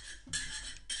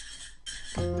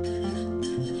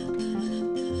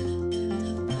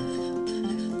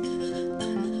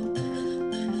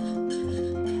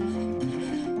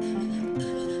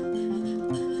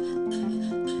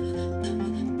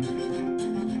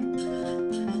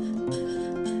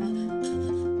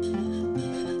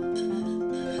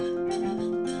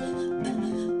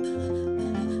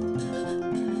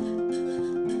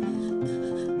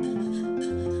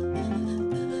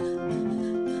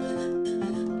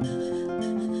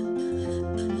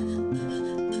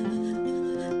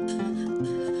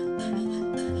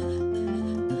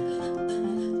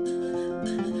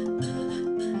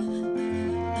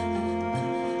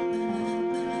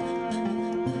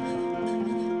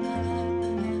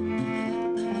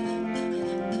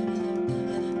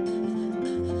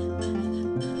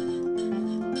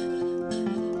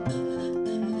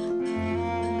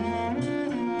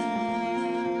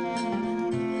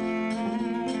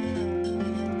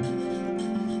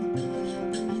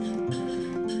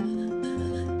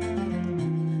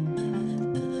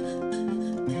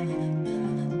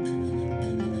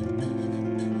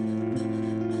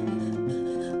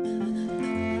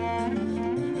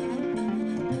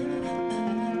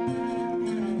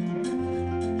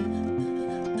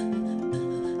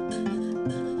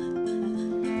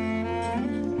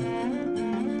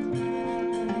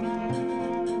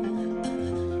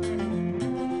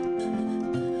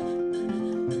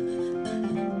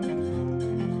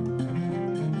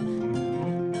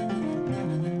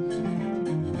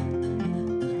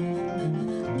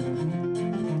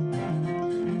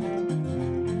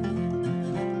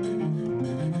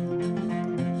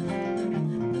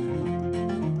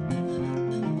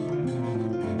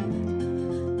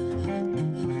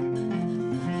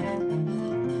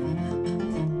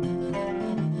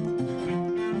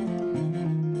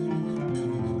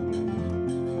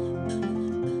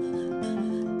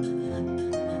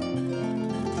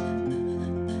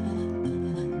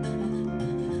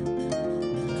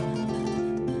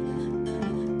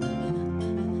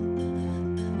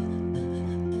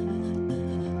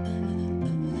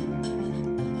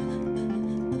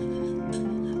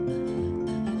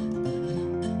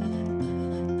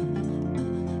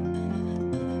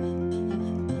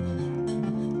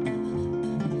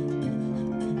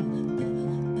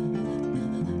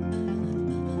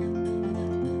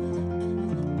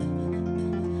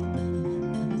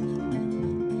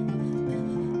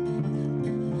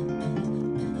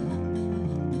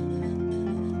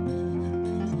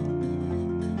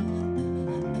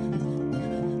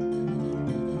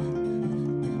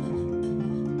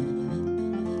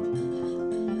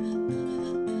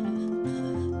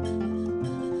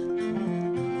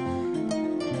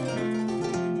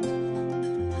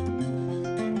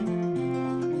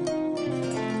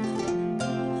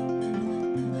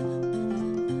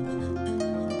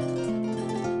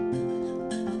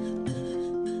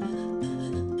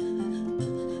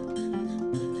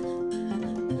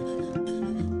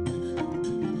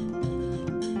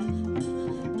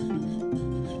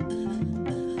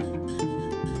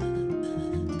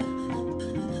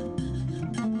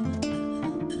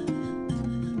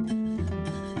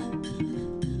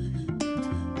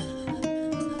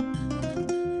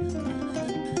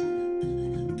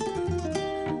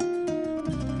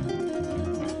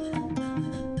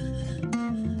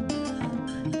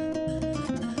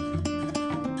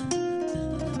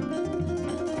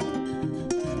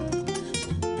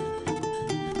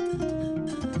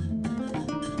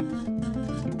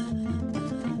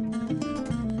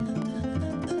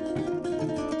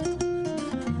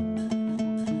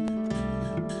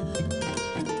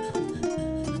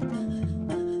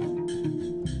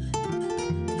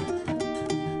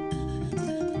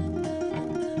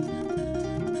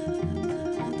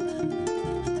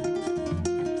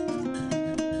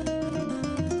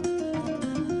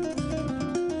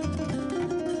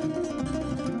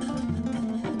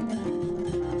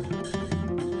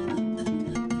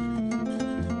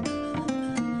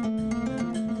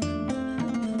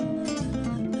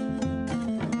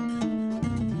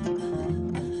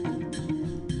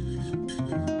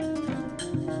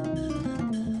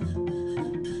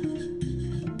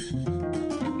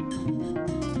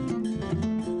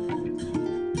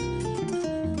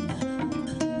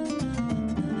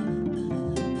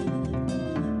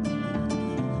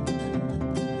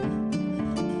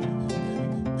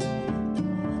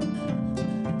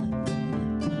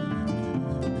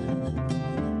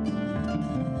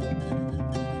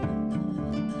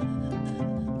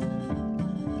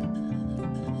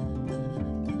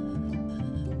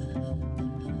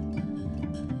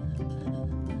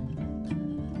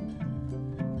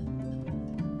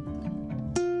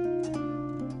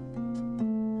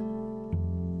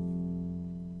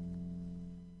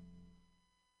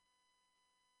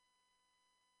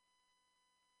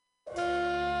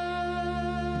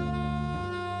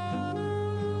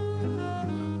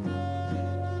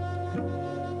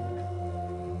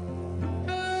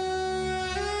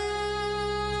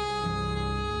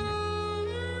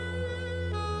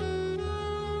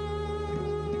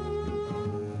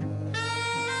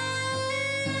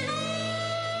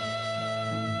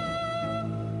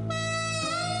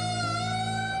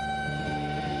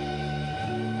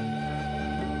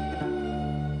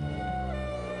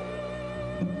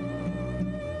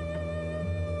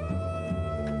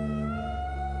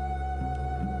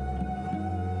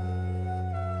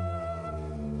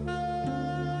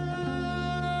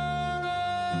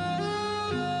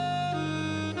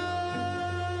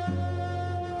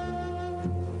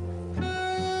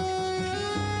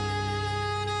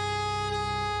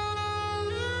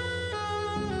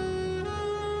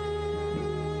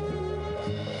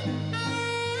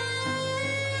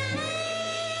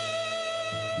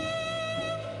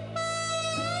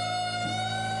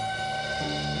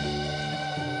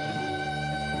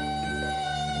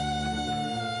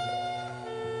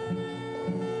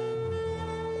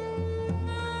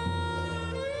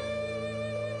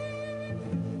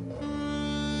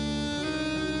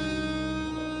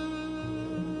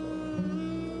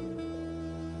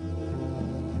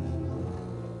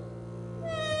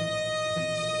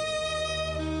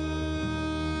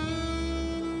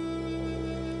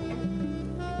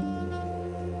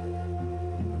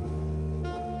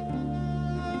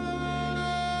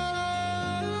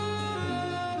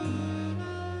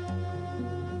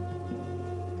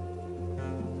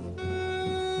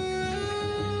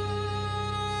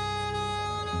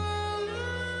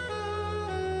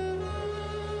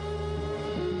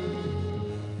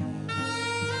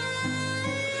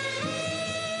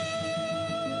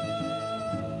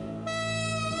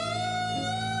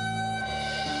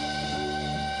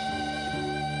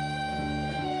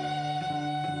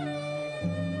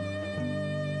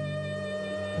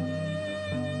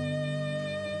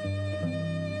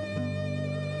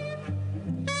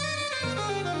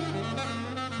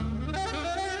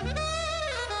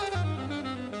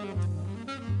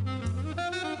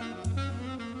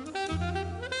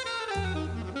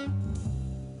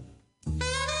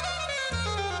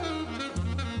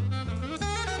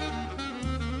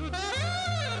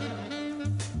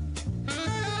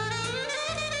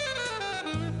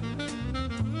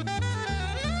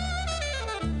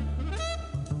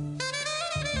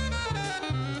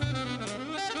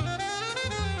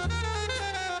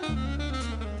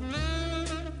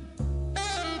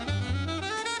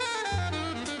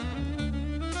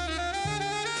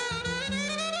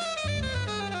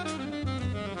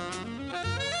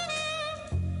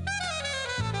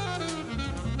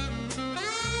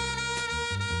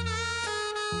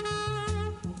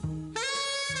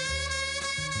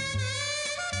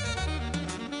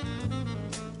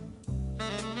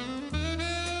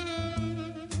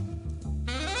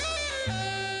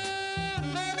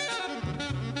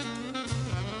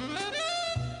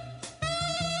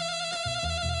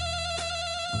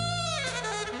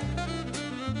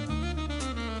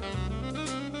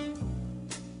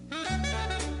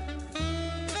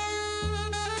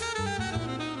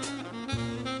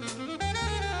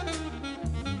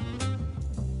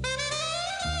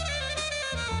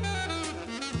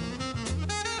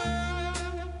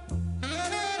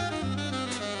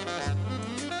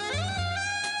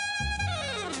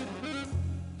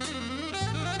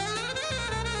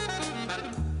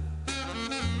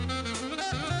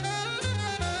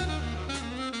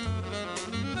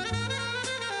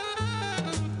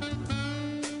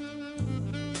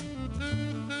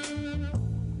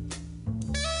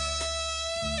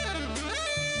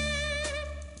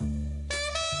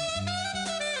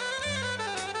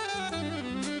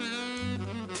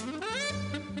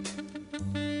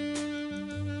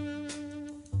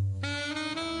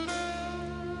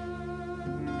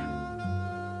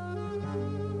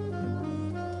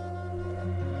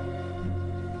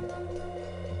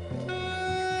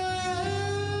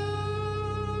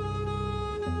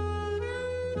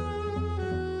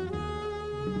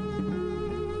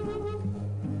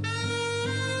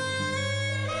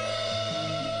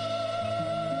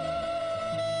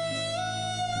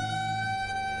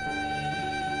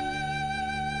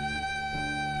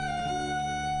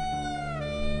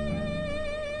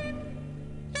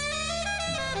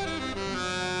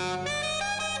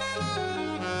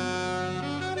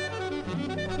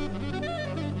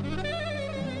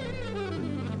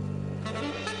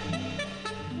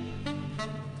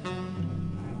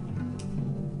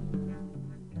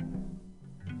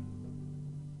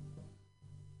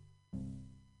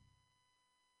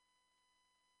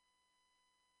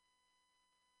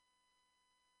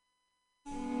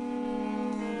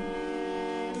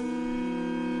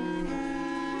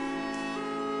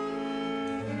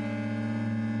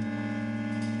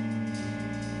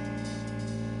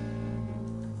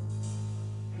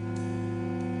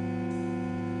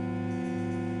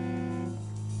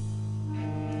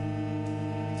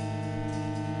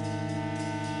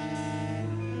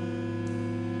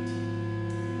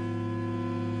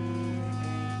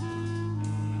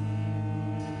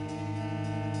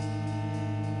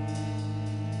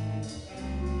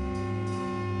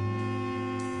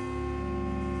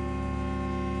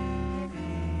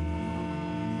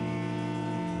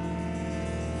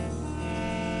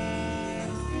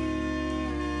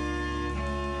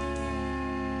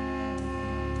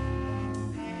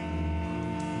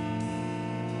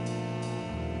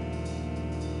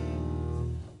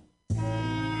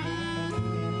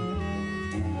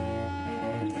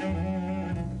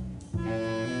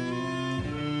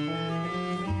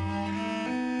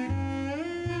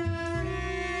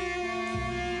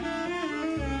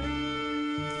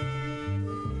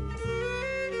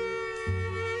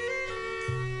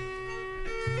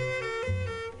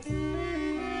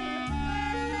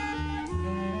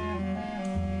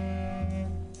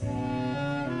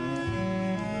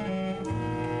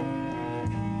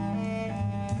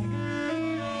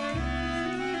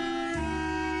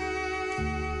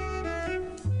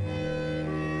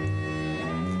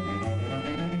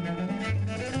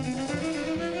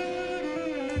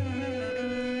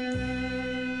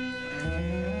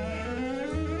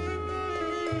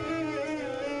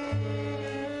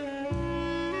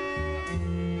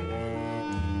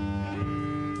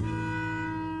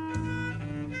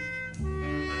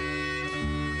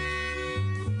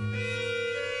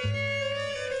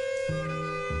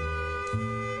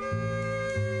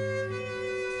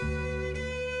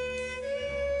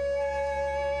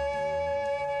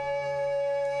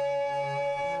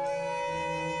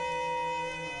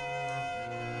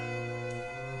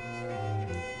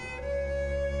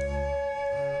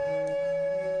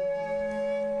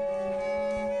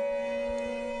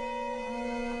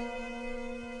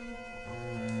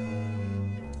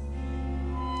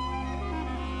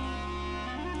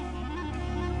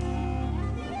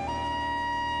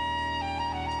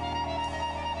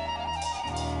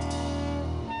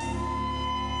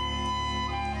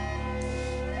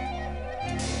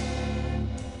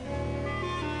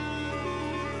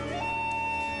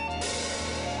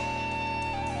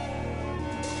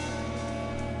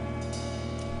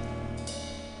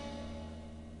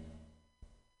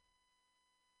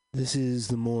 This is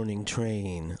the morning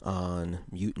train on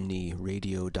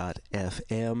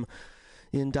MutinyRadio.fm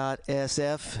in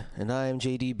 .sf, and I am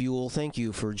J.D. Buell. Thank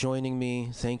you for joining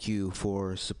me. Thank you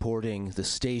for supporting the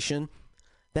station.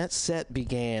 That set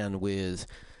began with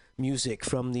music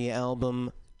from the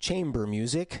album Chamber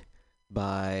Music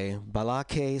by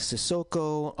Balake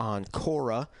Sissoko on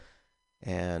kora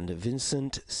and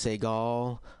Vincent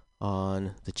Segal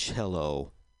on the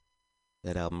cello.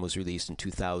 That album was released in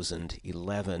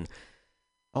 2011.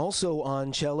 Also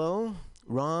on cello,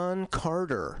 Ron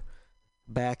Carter,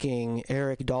 backing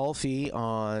Eric Dolphy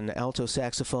on alto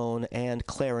saxophone and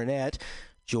clarinet,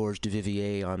 George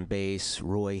Duvivier on bass,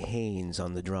 Roy Haynes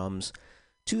on the drums.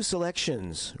 Two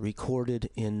selections recorded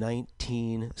in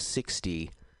 1960,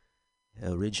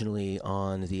 originally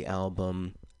on the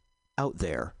album Out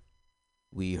There.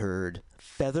 We heard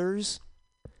Feathers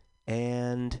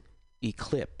and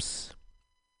Eclipse.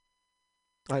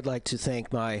 I'd like to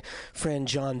thank my friend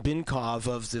John Binkov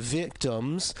of The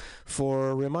Victims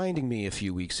for reminding me a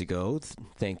few weeks ago,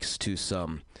 thanks to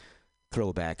some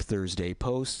Throwback Thursday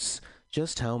posts,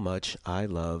 just how much I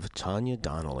love Tanya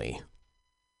Donnelly.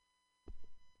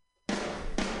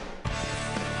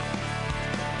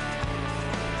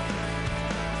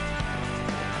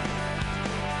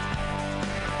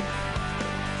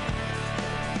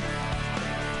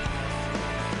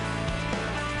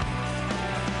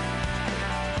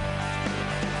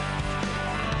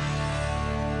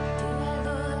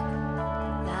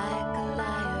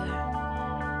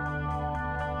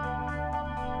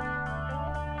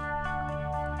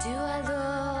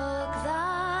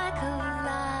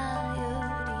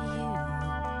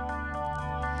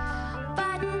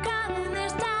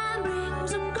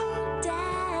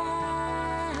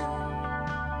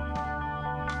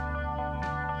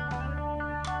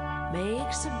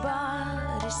 Makes a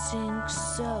body sink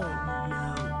so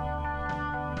low,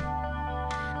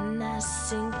 and I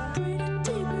sink pretty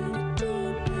deep, pretty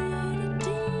deep, pretty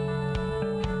deep.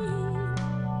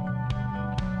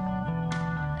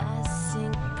 I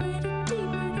sink pretty deep,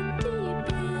 pretty deep,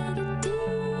 pretty deep.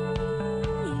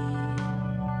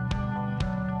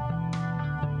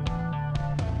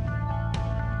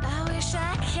 I wish I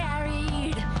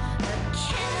carried a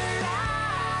camera.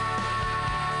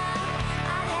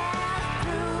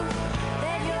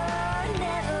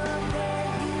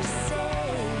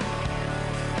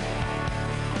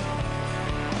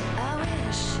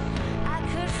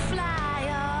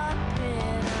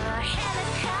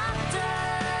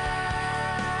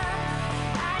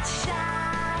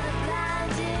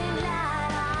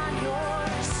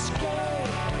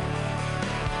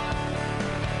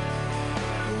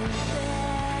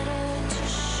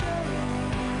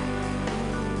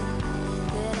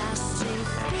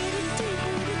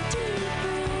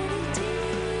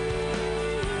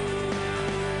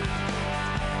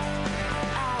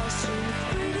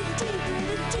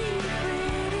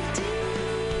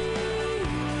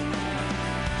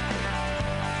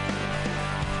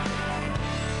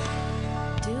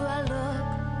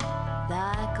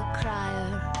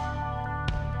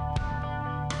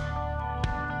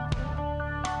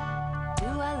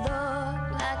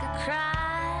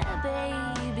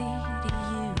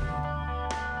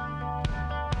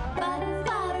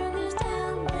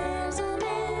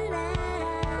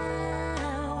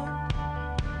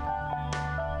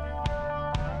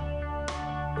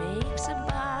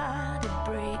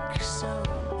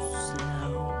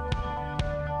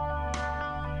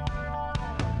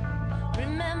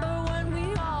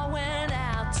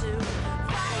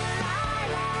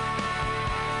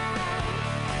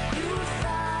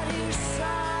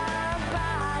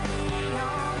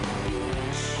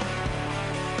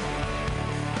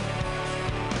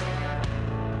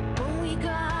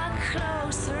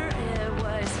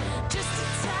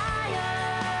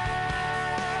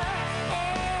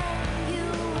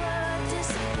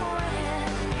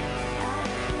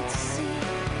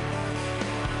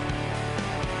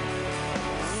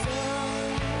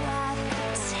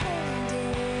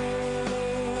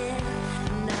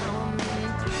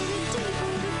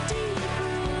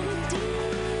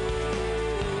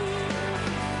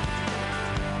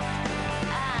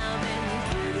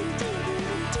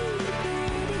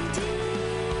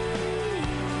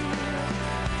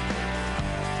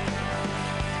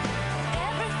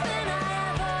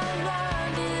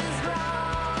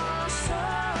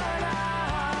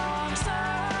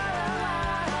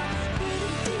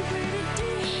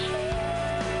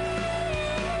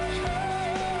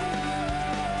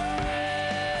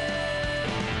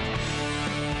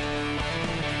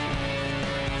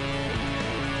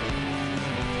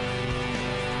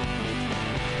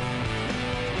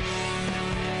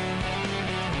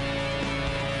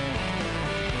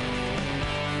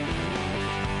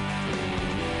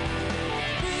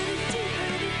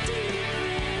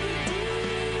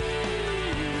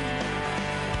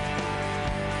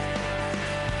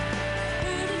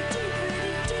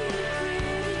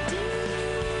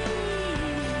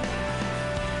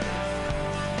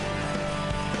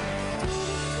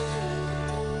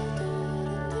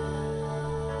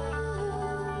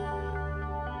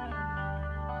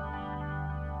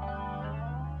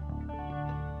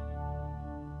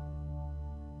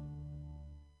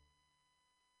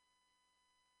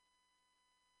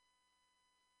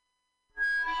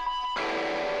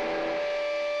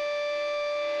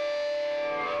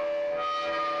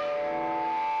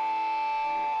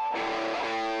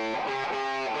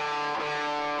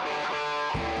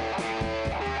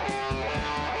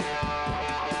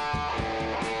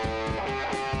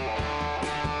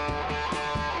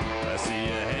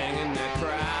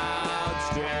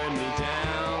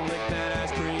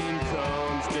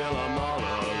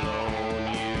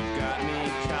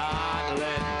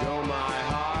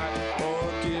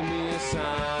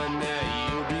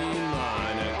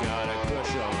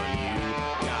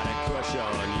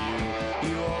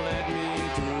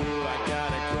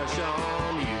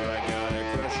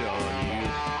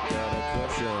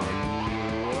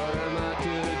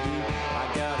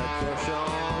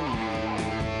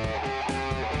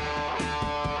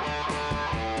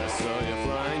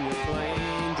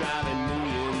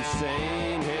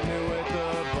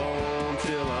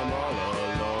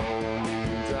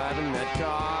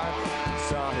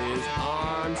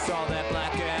 face, all that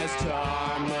black as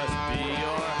tar must be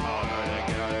your heart. I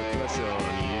got a crush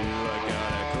on you, I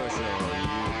got a crush on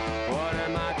you. What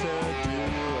am I to do?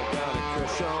 I got a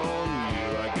crush on you,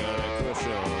 I got a crush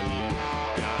on you,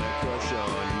 got a crush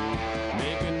on you,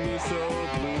 making me so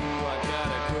blue. I got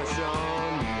a crush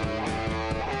on you.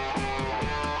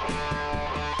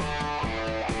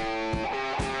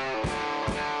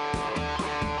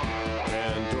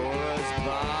 Pandora's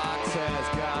box has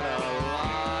got a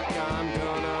lock. I'm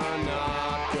gonna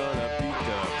knock, gonna beat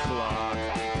the clock.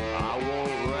 I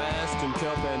won't rest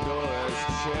until Pandora's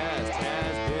chest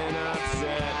has been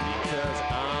upset, because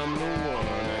I'm the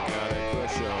one. I got a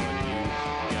crush on you,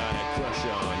 got a crush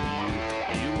on you.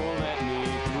 You won't let me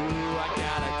through. I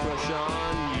got a crush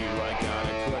on you, I got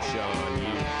a crush on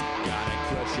you, got a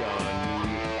crush on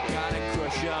you, got a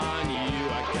crush on you,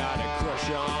 I got a crush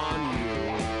on you.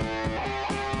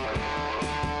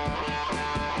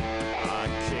 I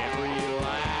can't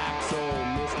relax, old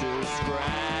Mr.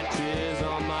 Scratch is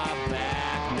on my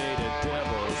back. Made a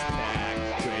devil's pack,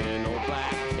 trading old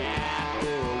black cat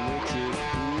for a witch's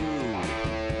brew.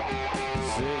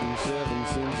 Satan, seven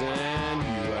sins, and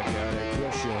you. I got a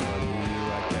crush on you,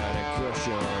 I got a crush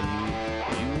on you.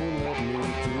 You won't let me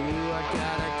through. I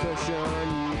got a crush on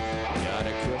you, got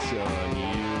a crush on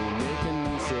you, making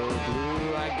me so blue.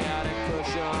 I got a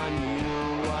crush on you.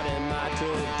 What am I to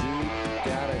do?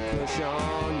 Got a crush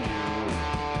on you.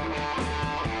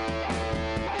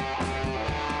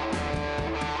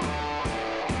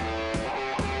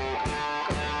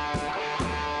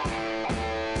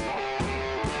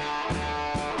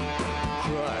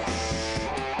 Crush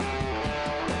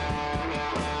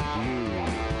you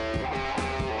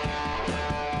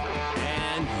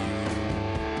and you.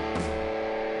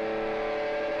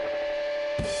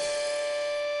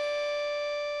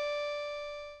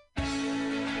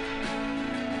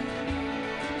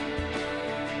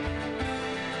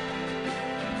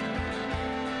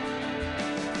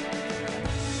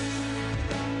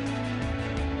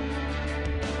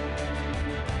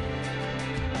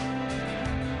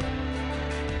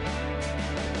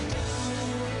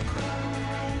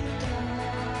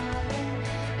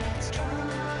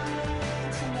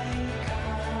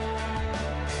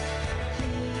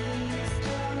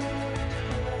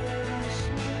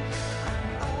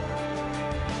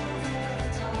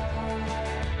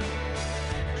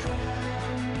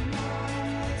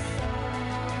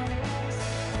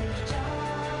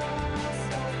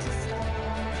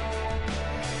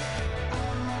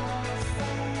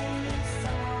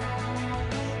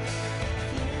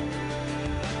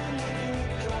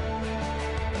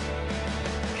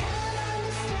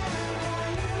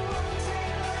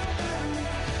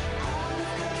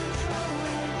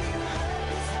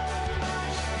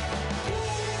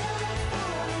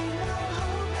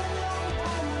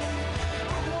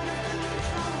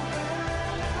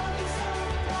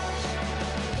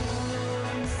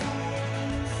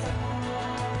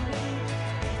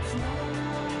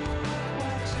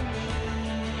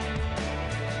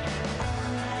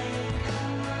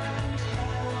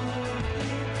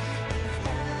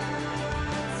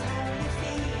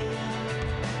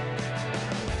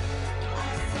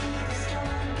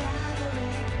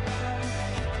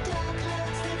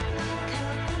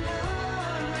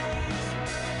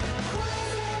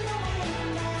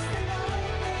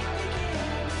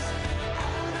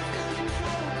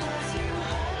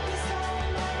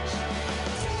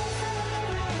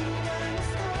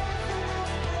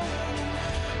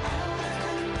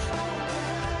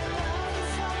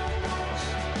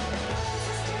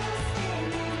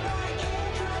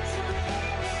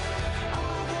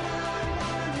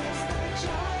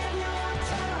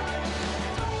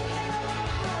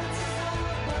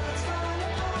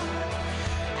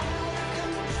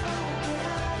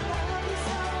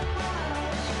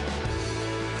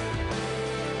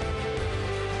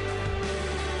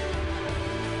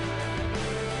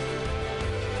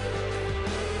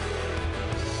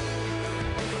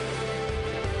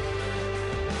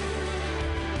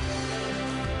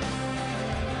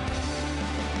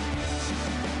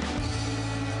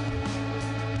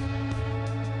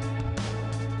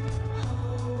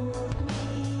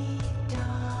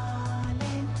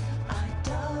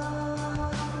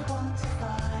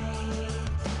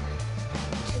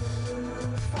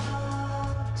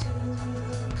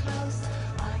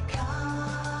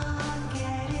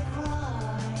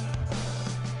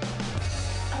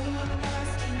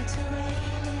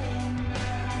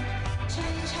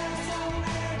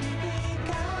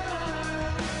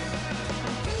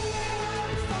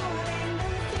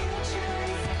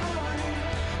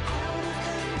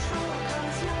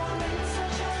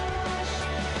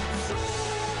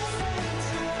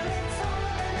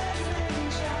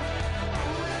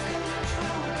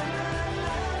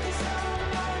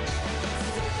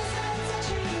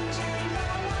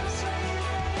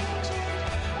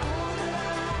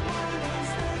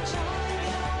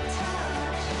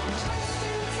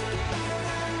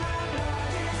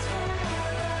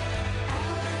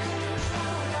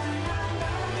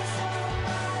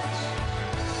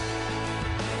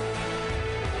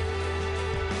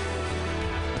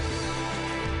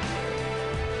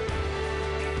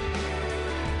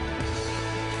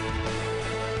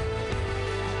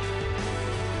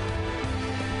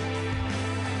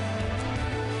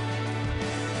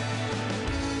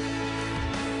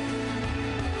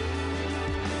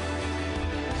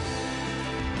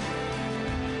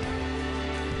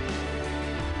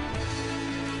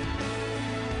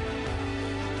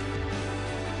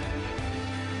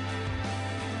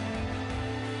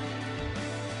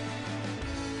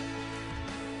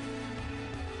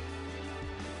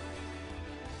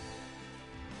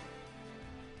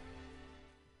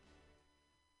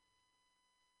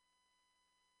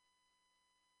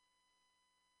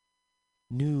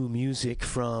 new music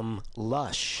from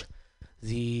Lush.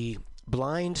 The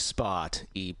Blind Spot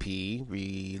EP,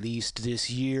 released this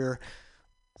year,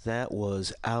 that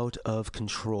was Out of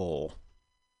Control.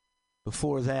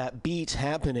 Before that, Beat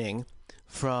Happening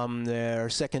from their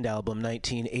second album,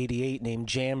 1988,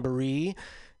 named Jamboree,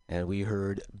 and we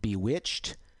heard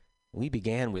Bewitched. We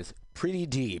began with Pretty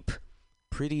Deep.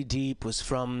 Pretty Deep was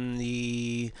from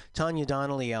the Tanya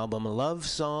Donnelly album Love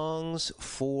Songs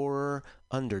for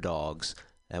Underdogs.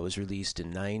 That was released in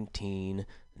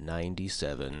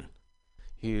 1997.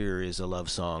 Here is a love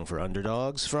song for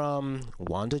underdogs from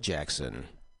Wanda Jackson.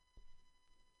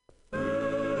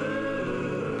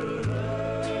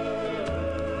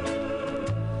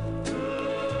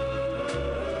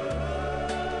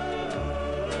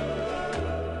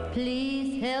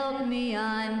 Please help me,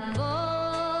 I'm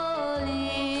falling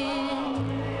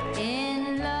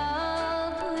in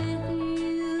love with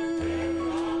you.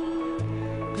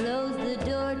 Close the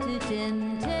door to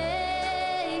temptation.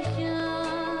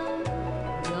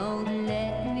 Don't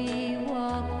let me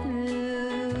walk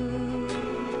through.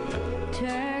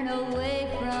 Turn away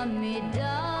from me,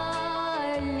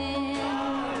 darling.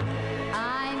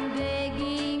 I'm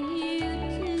begging you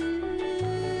to.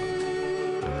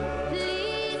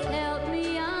 Please help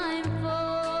me, I'm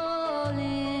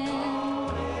falling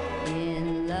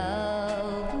in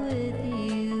love with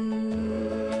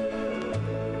you.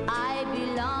 I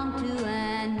belong to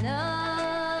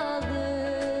another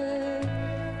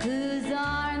whose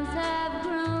arms have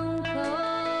grown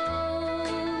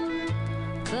cold,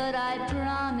 but I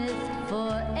promise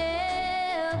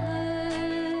forever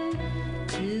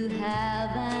to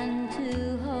have and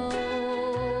to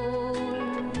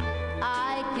hold.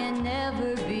 I can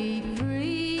never be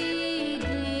free,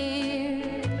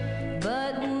 dear,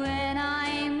 but when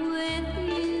I'm with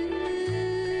you,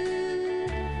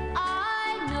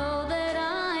 I know that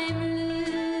I'm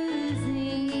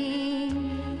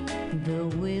losing the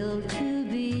will to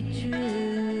be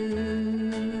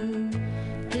true.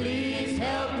 Please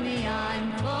help me,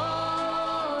 I'm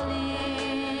falling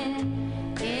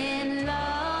in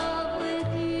love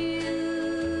with you.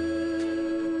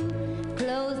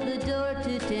 Close the door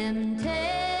to temptation.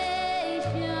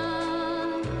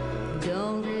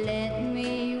 Don't let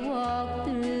me walk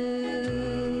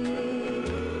through.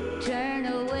 Turn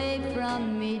away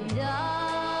from me, darling.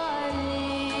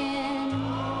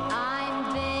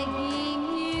 I'm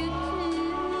begging you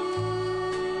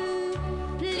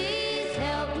to. Please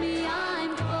help me,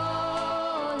 I'm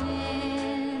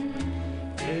falling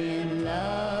in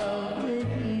love with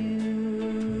you.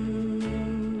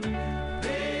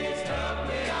 Please help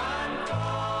me, I'm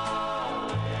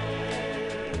falling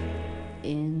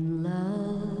in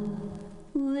love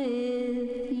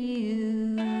with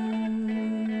you.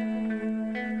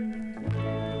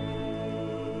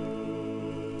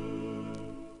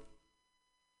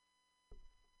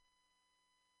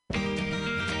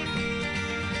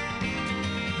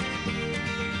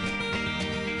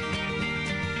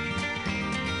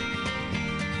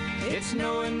 It's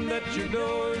knowing that your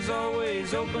door's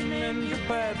always open and your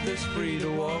path is free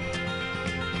to walk.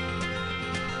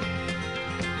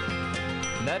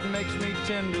 That makes me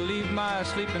tend to leave my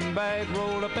sleeping bag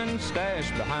rolled up and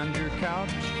stashed behind your couch.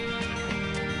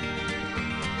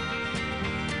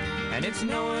 And it's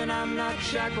knowing I'm not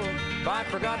shackled by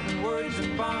forgotten words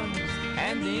and bonds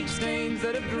and the ink stains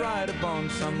that have dried upon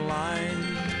some line.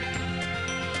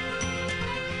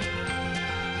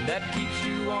 That keeps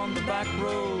you on the back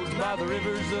roads by the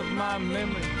rivers of my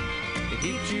memory. It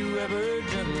keeps you ever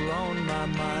gentle on my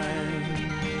mind.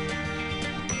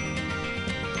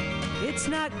 It's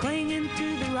not clinging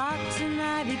to the rocks and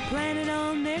ivy planted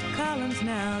on their columns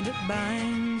now that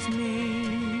binds me.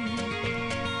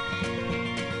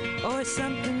 Or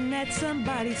something that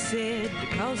somebody said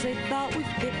because they thought we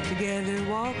fit together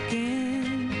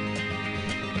walking.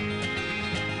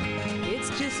 It's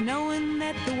just knowing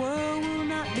that the world will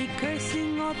not be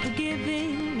cursing or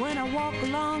forgiving when I walk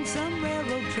along some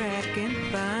railroad track and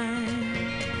find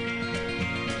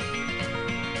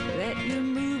that you're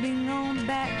moving on the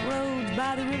back roads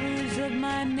by the rivers of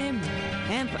my memory,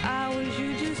 and for hours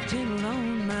you're just gentle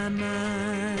on my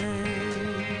mind.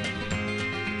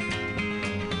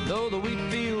 Though the wheat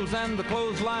fields and the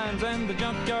clotheslines and the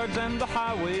junkyards and the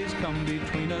highways come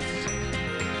between us,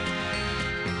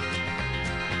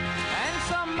 and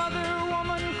some other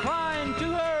woman crying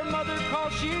to her mother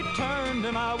 'cause she turned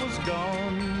and I was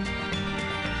gone,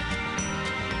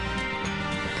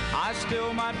 I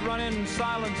still might run in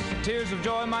silence, tears of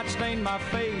joy might stain my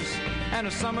face, and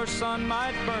a summer sun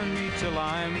might burn me till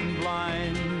I'm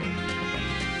blind.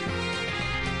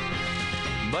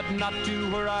 but not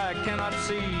to where I cannot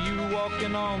see you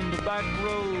walking on the back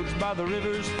roads by the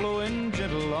rivers flowing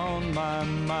gentle on my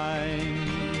mind.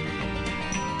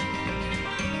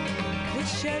 The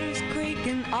shutters creak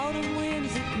and autumn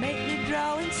winds that make me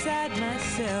draw inside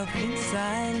myself in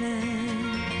silence.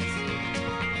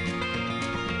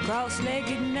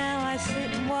 Cross-legged now I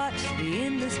sit and watch the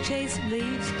endless chase of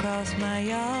leaves across my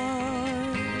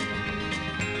yard.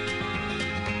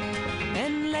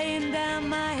 And laying down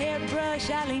my hairbrush,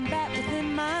 I lean back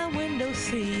within my window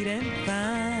seat and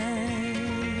find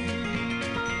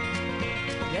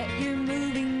that you're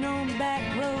moving on back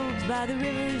roads by the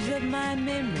rivers of my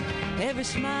memory, ever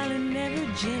smiling, ever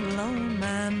gentle on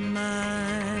my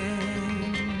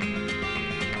mind.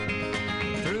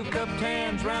 Through cupped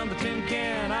hands round the tin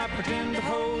can, I pretend to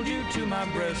hold you to my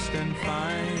breast and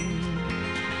find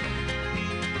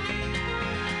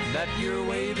that you're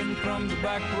waving from the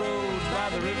back roads by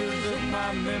the rivers of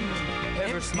my memory,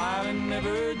 ever smiling,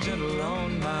 ever gentle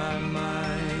on my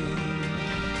mind.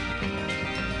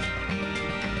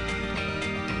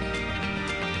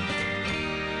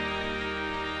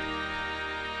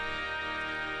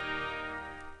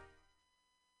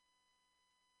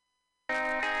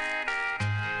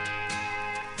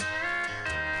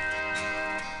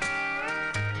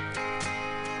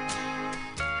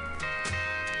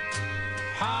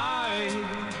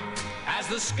 As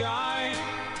the sky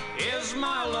is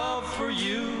my love for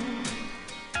you,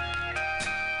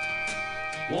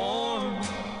 warm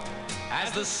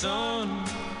as the sun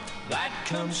that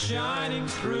comes shining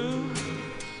through,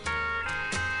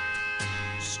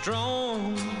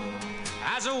 strong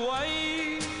as a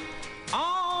wave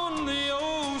on the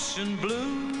ocean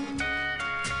blue.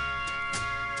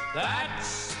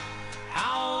 That's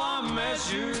how I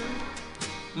measure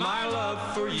my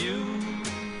love for you.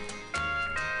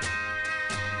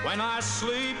 When I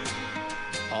sleep,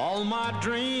 all my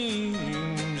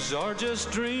dreams are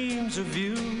just dreams of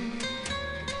you.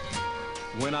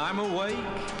 When I'm awake,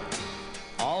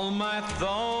 all my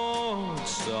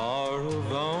thoughts are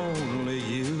of only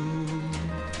you.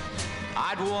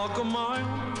 I'd walk a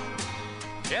mile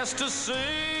just to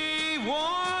see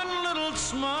one little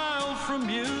smile from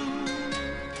you.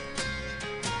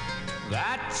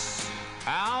 That's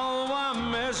how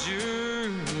I measure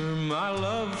my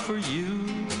love for you.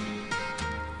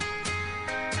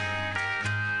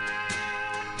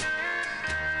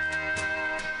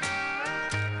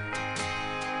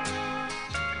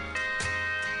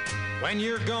 When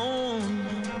you're gone,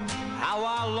 how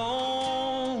I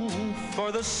long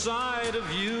for the sight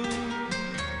of you.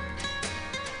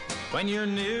 When you're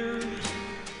near,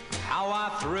 how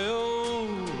I thrill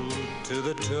to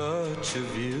the touch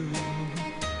of you.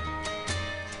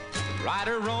 Right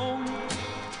or wrong,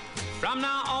 from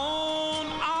now on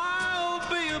I'll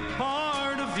be a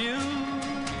part of you.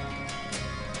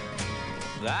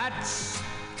 That's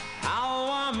how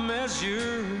I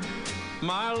measure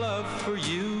my love for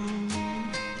you.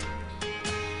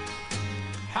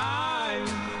 High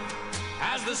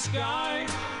as the sky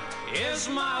is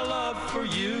my love for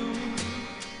you.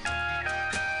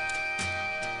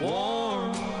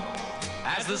 Warm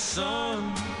as the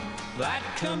sun that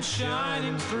comes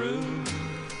shining through.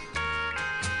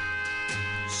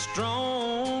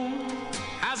 Strong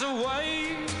as a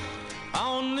wave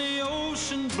on the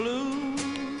ocean blue.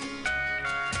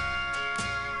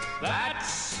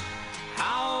 That's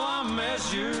how I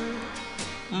measure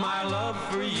my love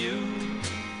for you.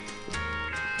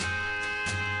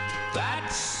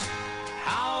 That's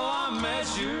how I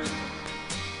measure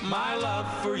my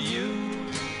love for you.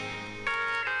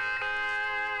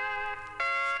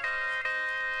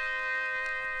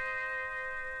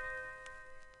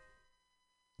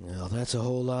 Well, that's a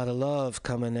whole lot of love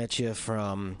coming at you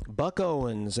from Buck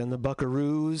Owens and the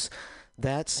Buckaroos.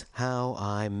 That's how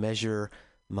I measure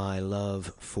my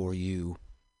love for you.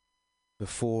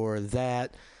 Before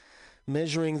that,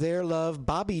 measuring their love,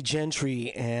 Bobby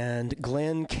Gentry and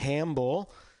Glenn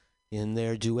Campbell in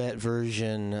their duet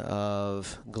version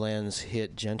of Glenn's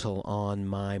hit Gentle on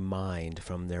My Mind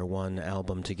from their one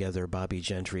album together, Bobby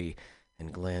Gentry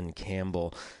and Glenn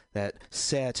Campbell. That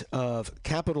set of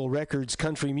Capitol Records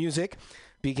country music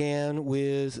began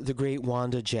with the great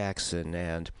Wanda Jackson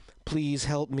and Please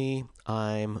Help Me,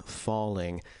 I'm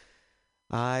Falling.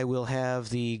 I will have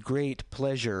the great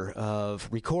pleasure of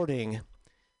recording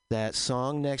that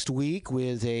song next week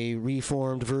with a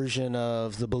reformed version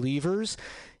of The Believers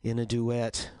in a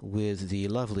duet with the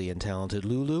lovely and talented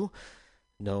Lulu,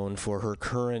 known for her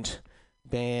current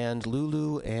band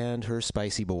Lulu and her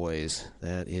Spicy Boys.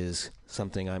 That is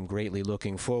something I'm greatly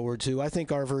looking forward to. I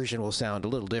think our version will sound a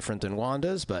little different than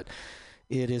Wanda's, but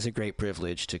It is a great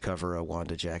privilege to cover a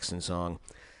Wanda Jackson song.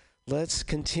 Let's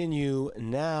continue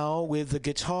now with the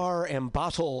guitar and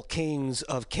bottle kings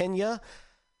of Kenya,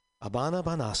 Abana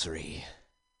Banasari.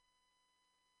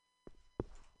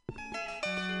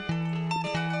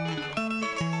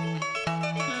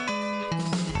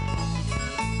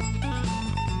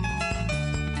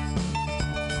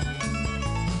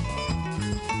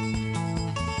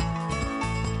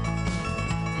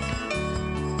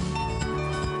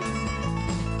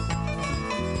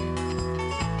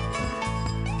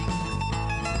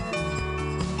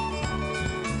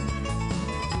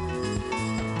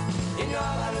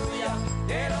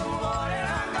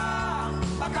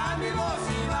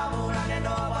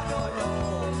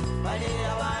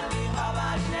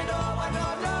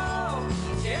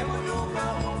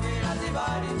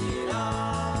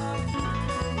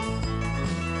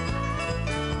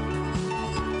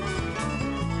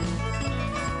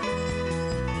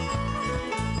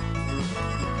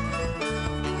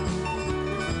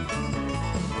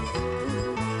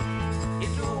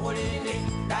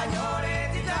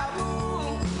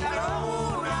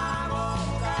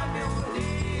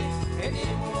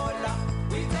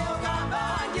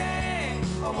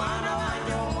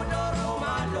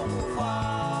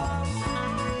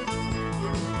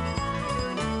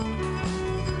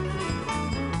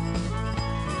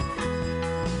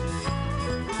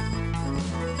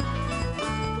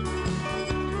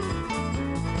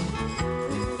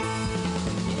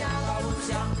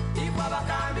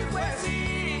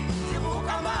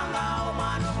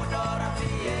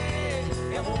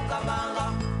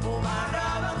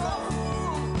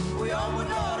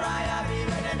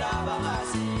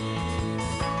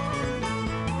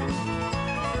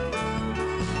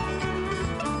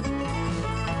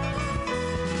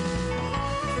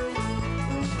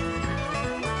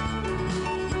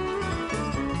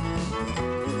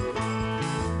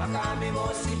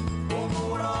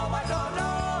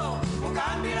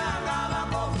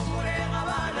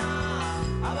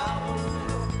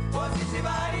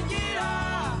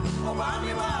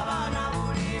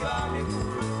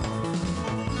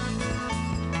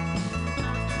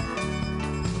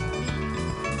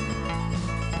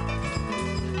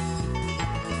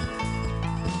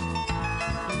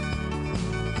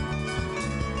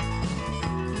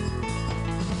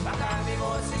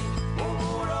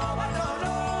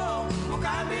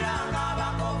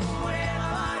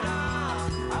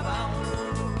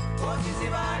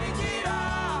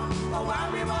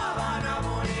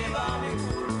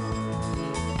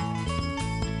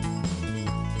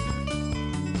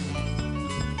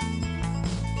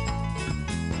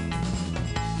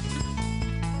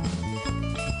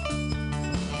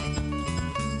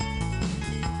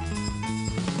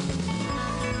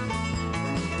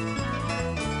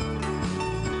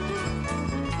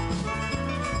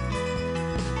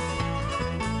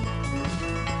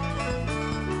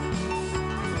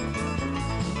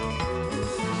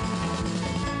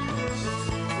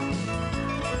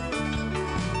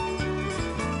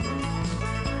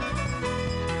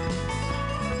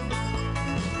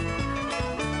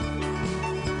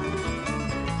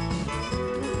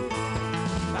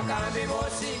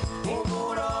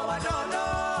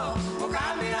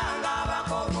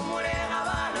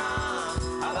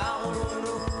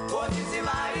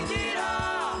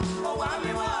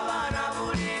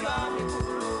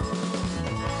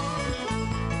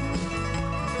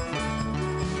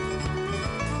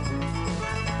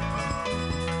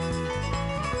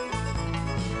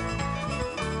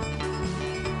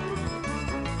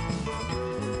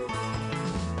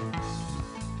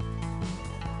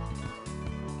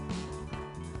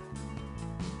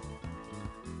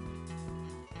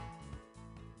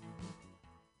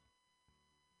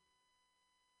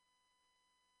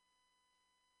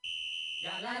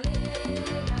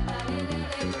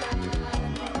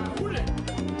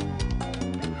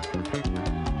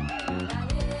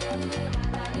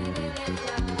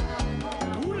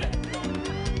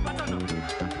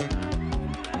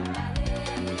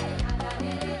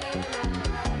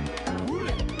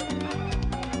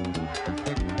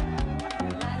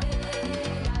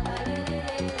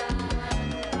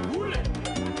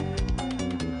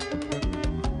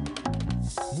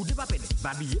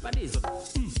 Babillé pas des autres.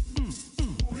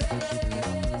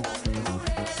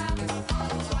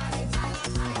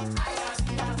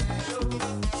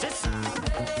 C'est ça.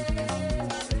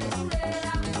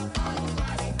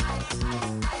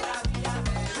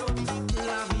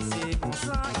 La vie c'est comme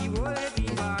ça, il vaut et puis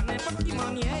va n'importe qui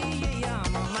manière, ya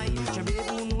maman, j'aime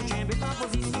pour nous, j'aime la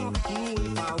position, nous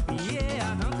est pas oublié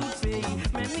dans tout pays,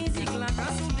 mais musique la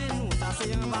casse de nous, ça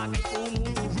c'est un bagage pour nous,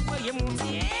 toujours y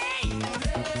monter.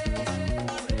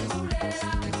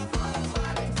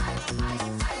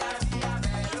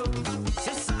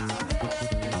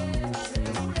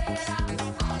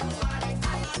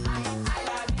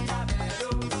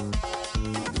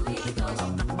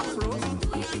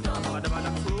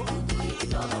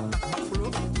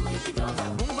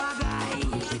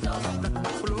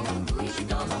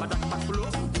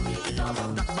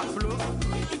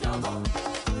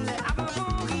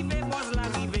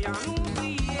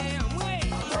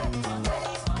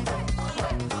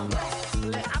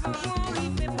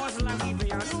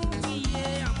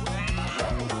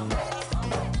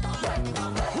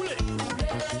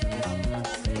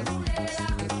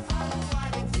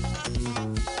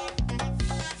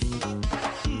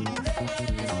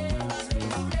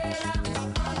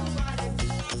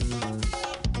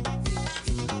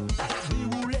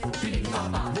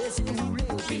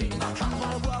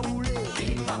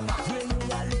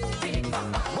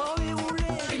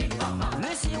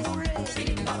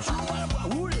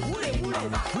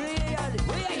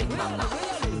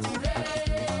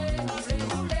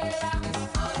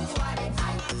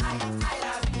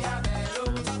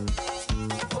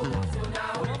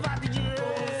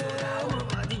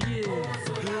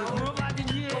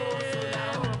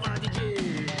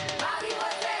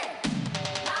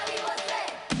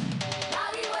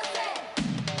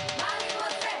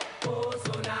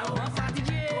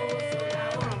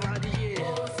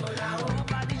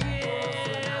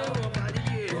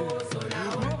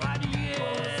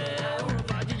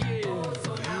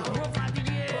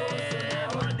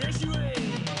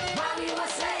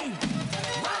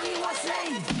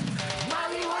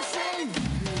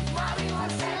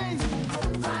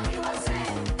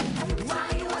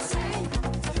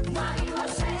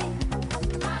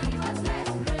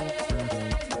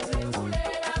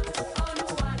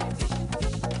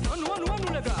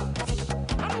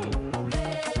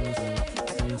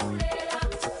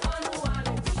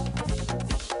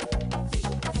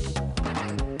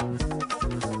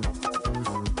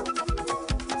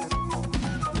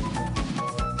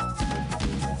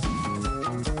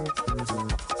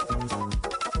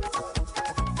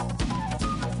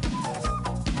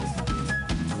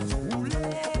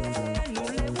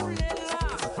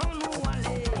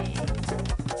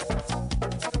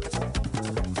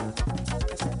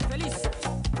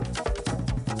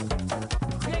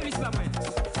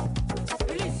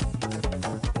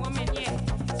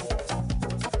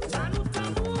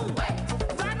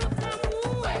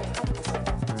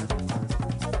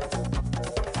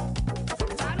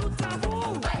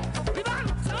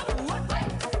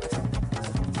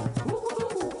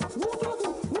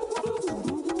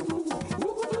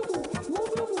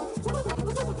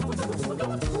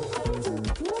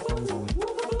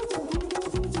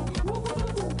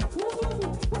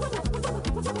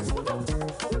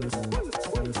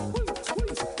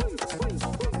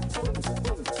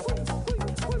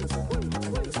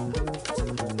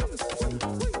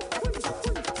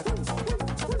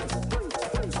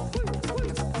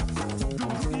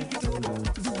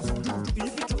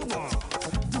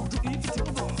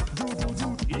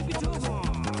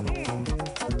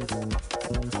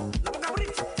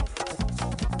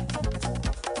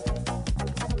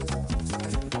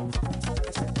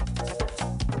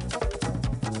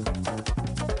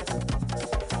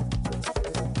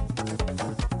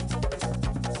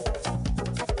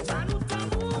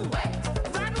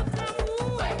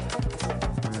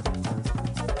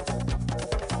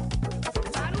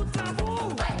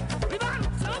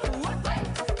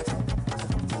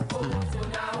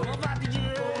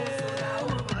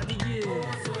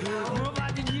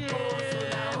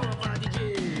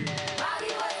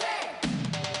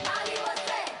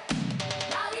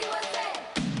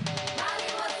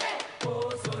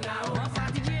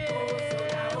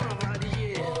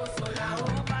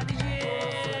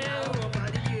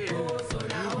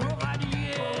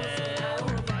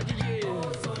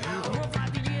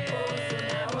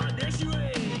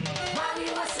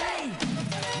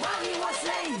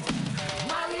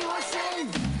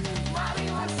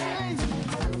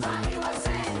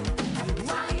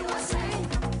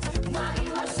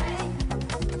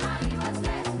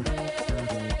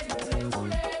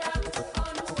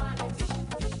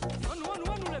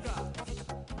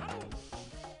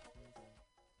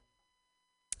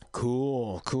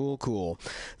 Cool.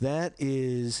 That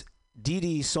is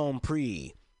Didi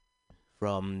Saint-Prix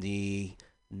from the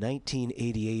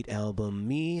 1988 album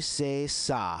Mi C'est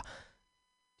Ça.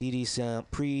 Didi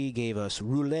Saint-Prix gave us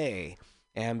Roulé.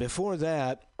 And before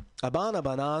that, Abana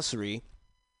Banasri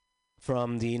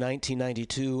from the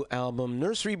 1992 album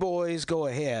Nursery Boys Go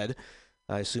Ahead.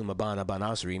 I assume Abana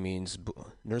Banasri means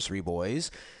Nursery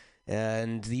Boys.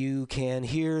 And you can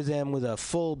hear them with a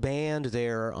full band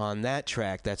there on that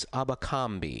track. That's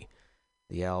Abakambi,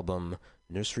 the album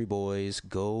Nursery Boys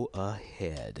Go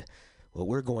Ahead. Well,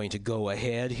 we're going to go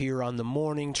ahead here on the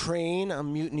morning train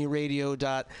on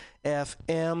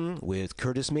MutinyRadio.fm with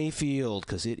Curtis Mayfield,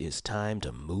 because it is time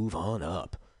to move on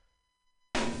up.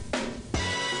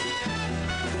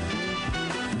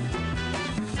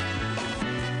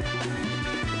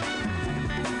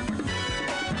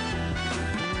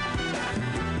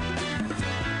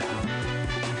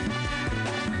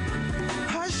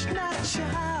 Hush now,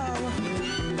 child,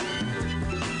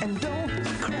 and don't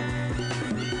cry.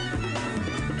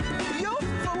 Your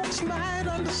folks might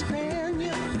understand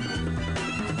you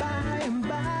by and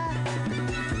by.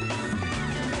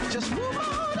 Just move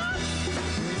on up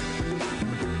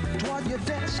toward your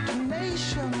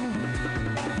destination.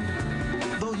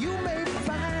 Though you may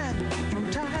find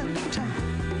from time to time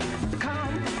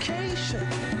complication.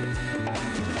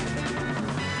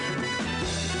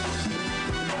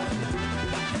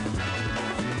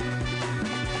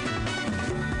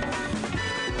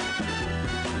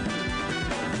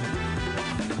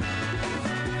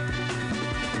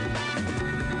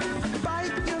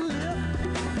 Bite your lip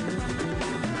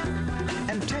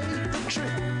and take the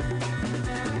trip.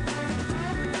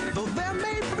 Though there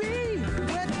may be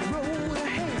wet road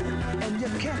ahead and you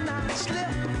cannot slip,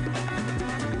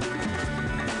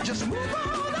 just move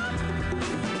on up.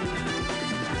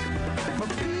 For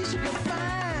peace you'll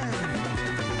find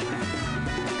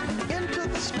into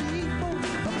the steeple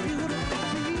of beautiful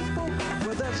people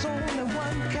where there's only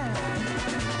one kind.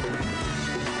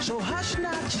 So hush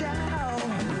now, child,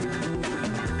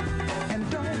 and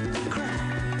don't cry.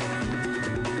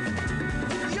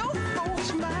 Your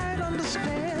folks might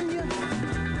understand you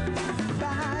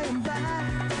by and by.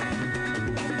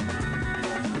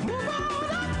 Move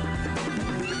on up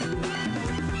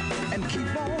and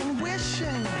keep on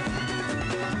wishing.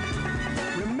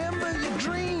 Remember your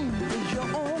dream is your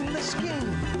only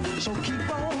scheme, so keep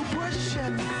on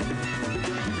pushing.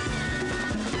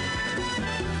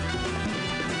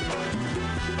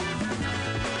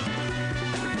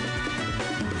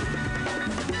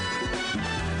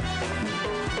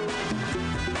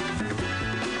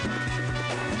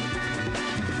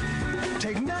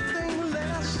 Take nothing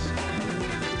less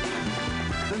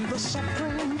than the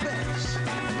supreme best.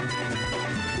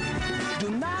 Do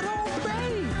not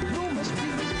obey rumors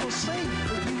people say,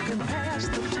 but you can pass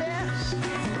the test.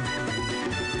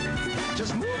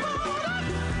 Just move on up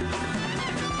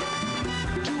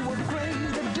to a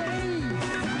greater day.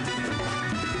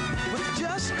 With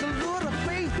just a little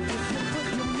faith, if you put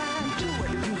your mind to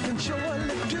it, you can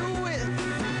surely do it.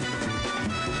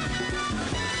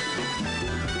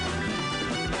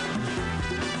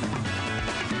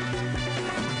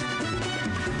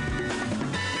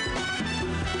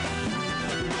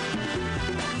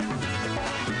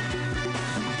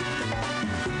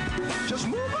 Just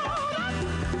move on up.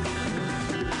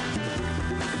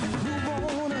 Move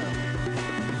on up.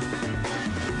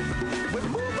 But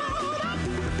move on up.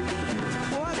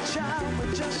 Boy, child, but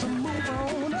just move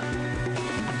on up.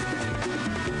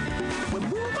 But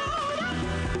move on up.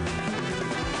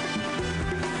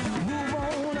 Move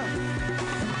on up.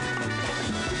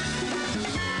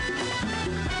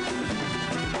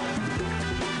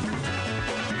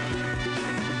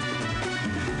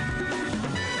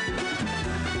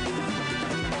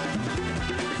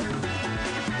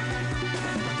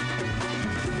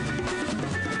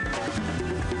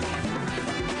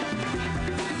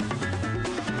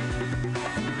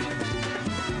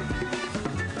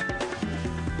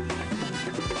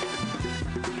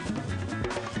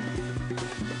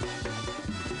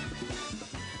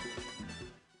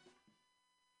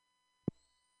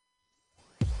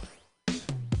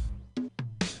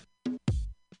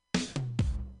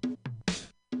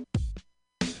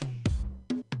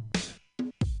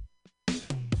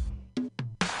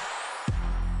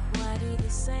 Why do the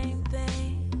same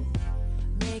thing,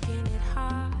 making it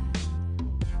hard?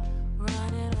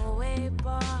 Running away,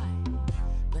 boy,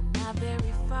 but not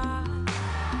very far.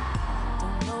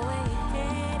 Don't know where you're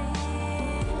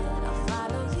headed. I'll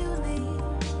follow you, lead.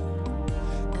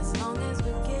 As long as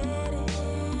we're getting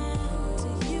to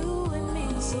you and me.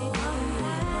 So I'm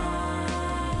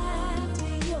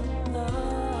after your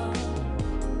love.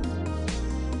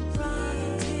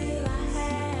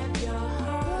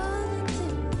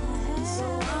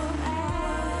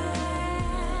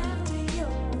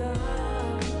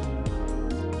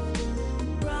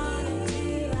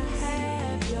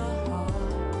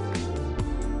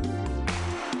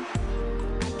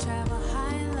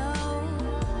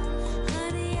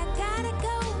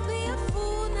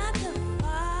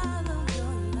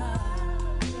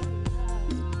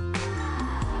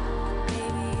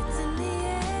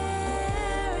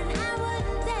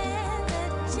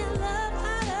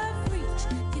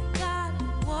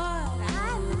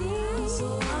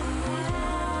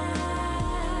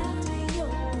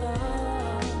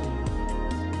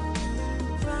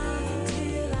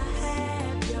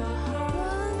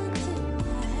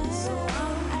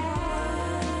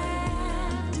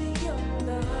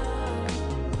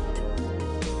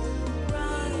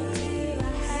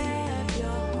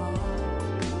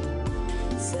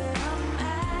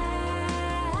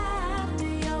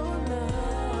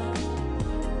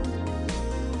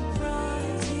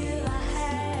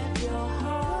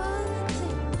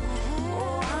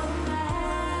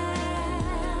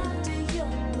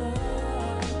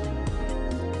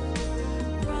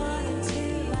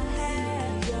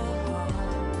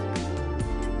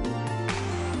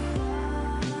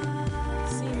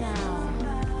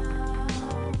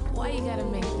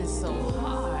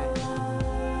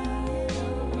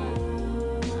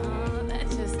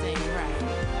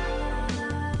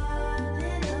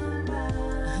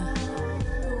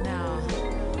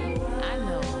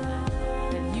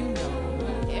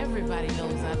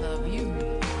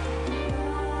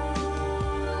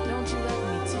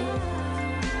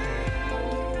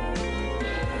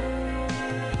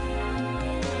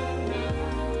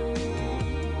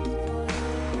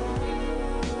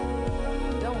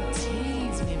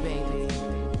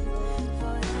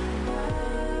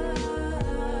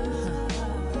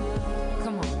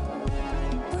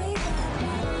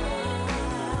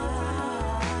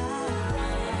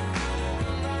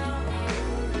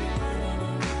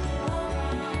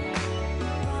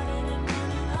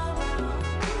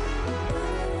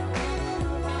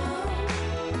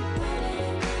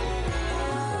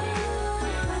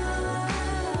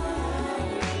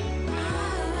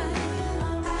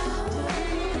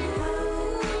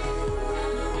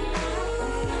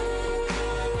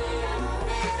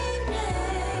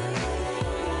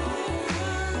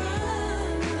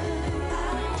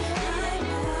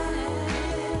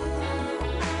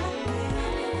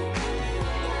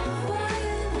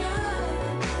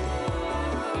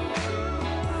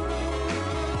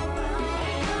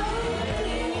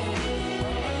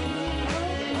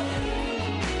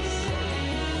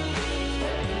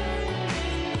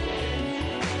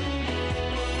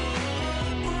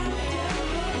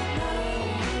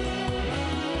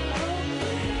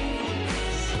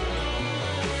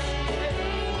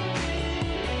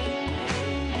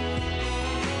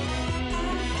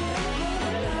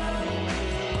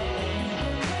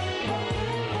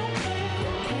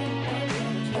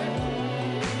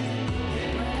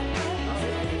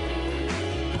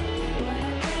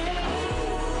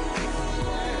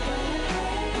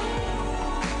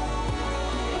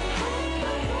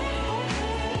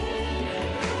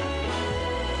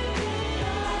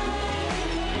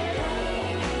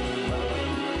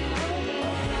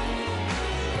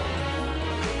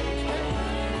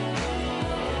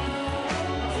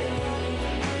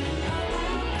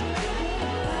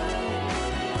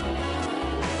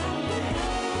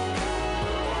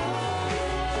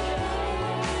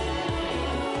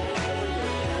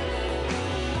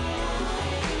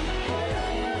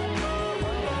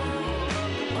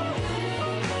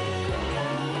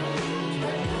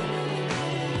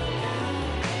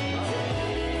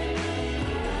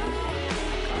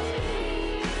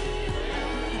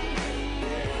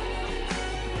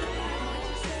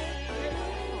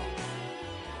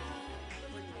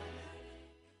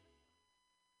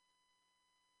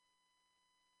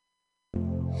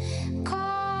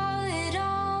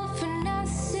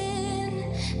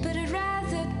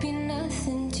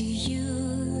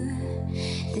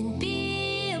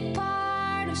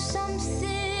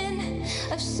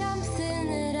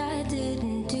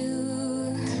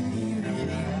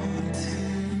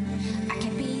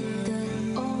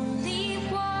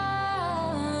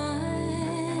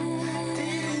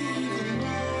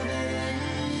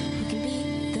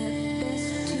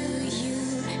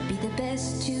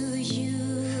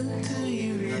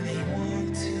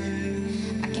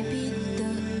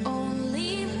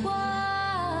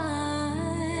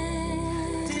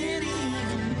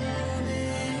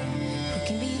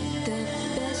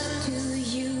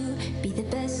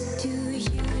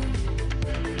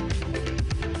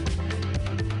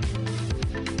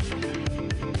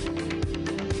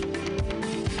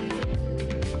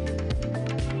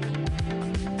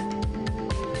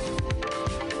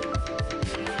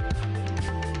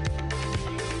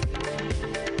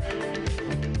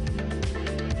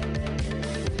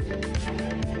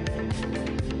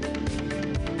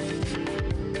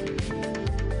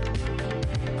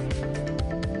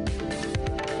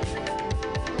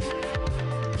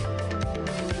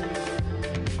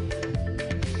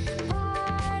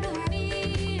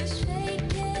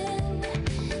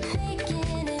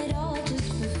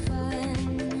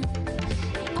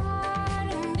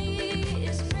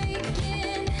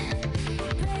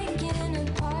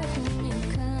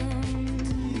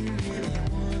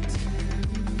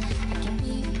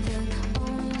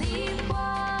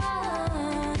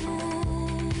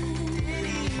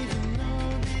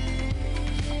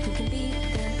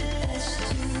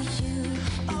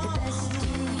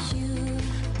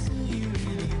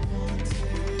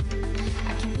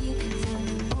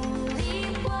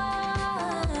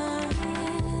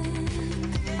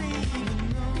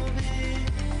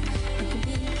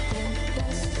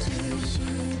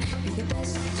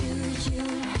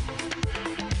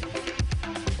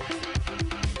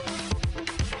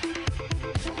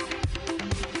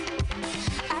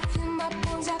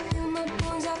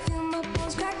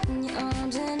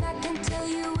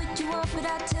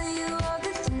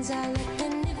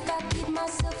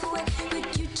 myself away,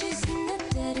 but you chasing the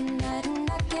dead of night, and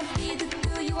I can't be the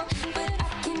girl you are, but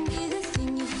I can be the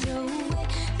thing you throw away,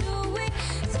 throw away,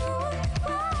 throw away,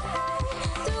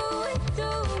 throw away,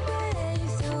 throw away,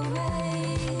 throw away,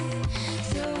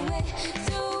 throw away,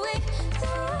 throw away, throw away, throw away,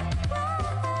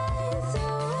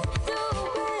 throw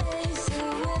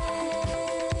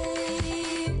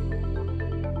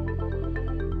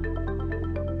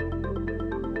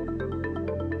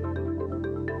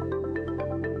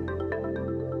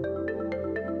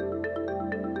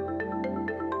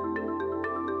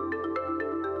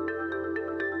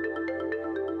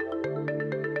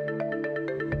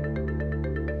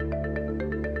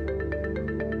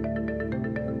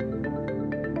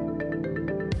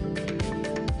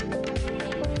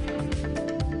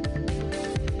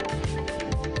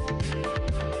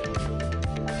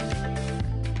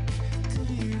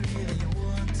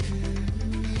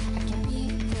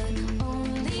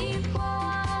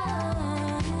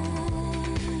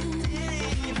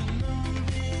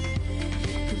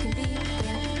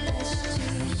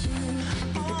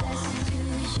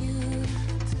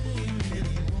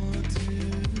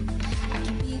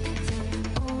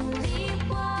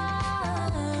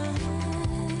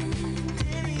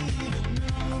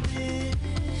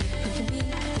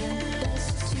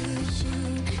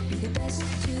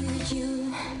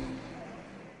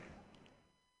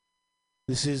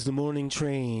This is the morning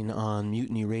train on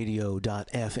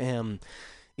MutinyRadio.fm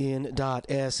in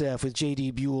 .sf with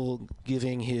J.D. Buell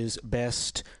giving his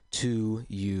best to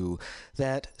you.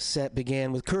 That set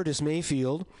began with Curtis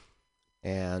Mayfield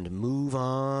and Move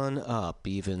On Up,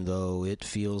 even though it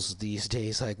feels these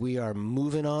days like we are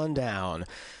moving on down.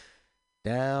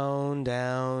 Down,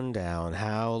 down, down.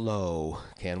 How low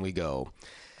can we go?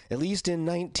 At least in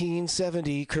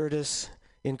 1970, Curtis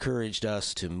encouraged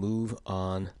us to move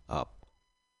on up.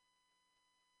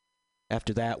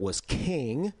 After that was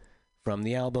King. From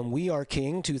the album We Are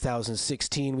King,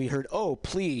 2016, we heard Oh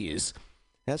Please.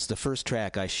 That's the first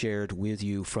track I shared with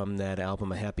you from that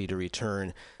album. I'm happy to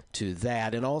return to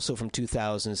that. And also from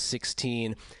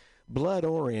 2016, Blood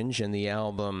Orange and the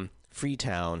album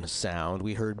Freetown Sound.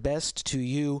 We heard Best to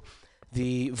You.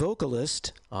 The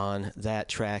vocalist on that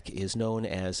track is known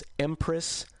as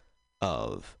Empress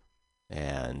of.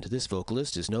 And this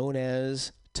vocalist is known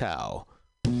as Tao.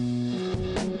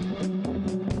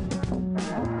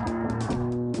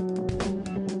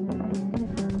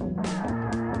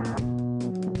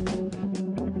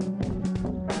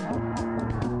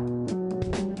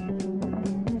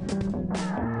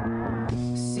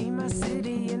 See my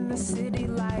city in the city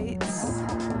lights.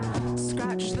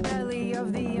 Scratch the belly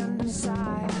of the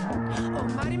underside. Oh,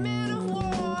 mighty man of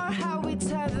war, how we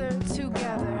tether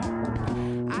together.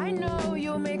 I know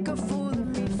you'll make a fool of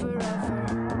me forever.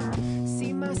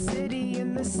 See my city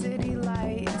in the city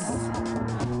lights.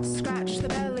 Scratch the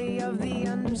belly of the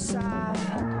underside.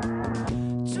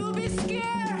 To be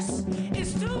scarce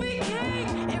is to be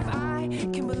king. If I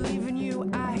can believe in you,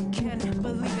 I can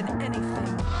believe in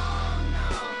anything.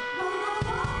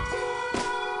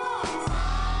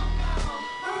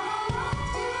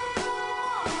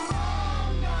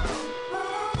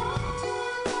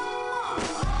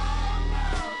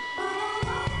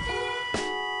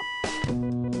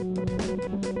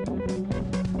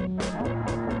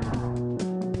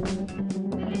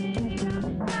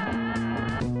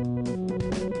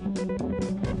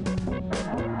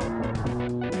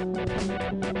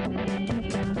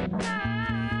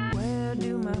 Where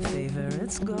do my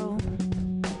favorites go?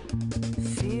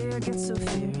 Fear gets so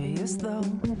furious though.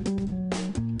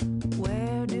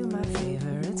 Where do my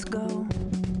favorites go?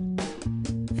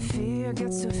 Fear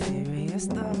gets so furious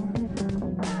though.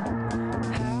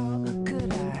 How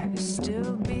could I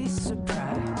still be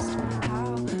surprised?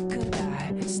 How could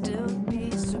I still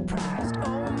be surprised?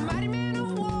 Oh, mighty man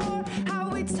of war, how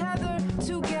we tether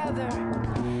together.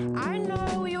 I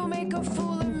know you'll make a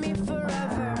fool of me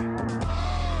forever.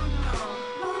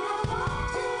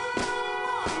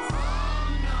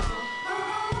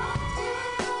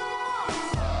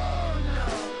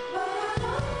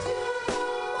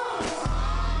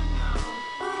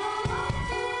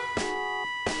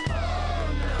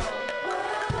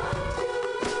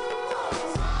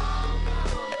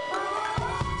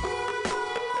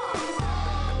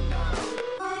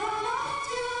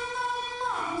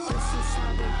 This is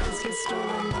how the goods get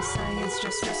stolen. No saying it's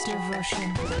just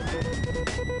devotion.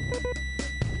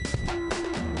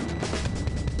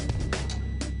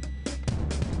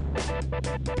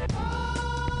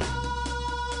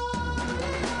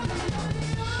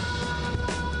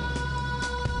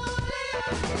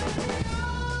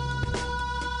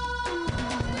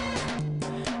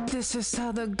 This This is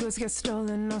how the goods get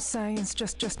stolen. No science,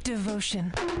 just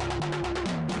devotion. This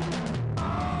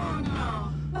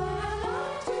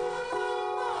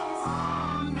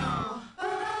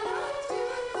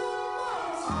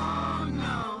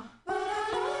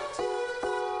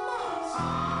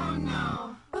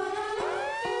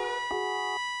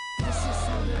is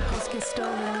how the goods get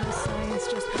stolen. No science,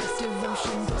 just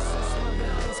devotion. This is how the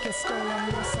goods get stolen.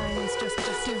 No science, just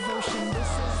devotion. This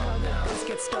is how the goods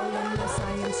get stolen. No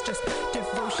science, just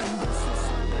devotion. This is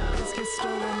how the goods get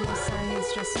stolen. No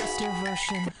science, just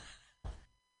devotion.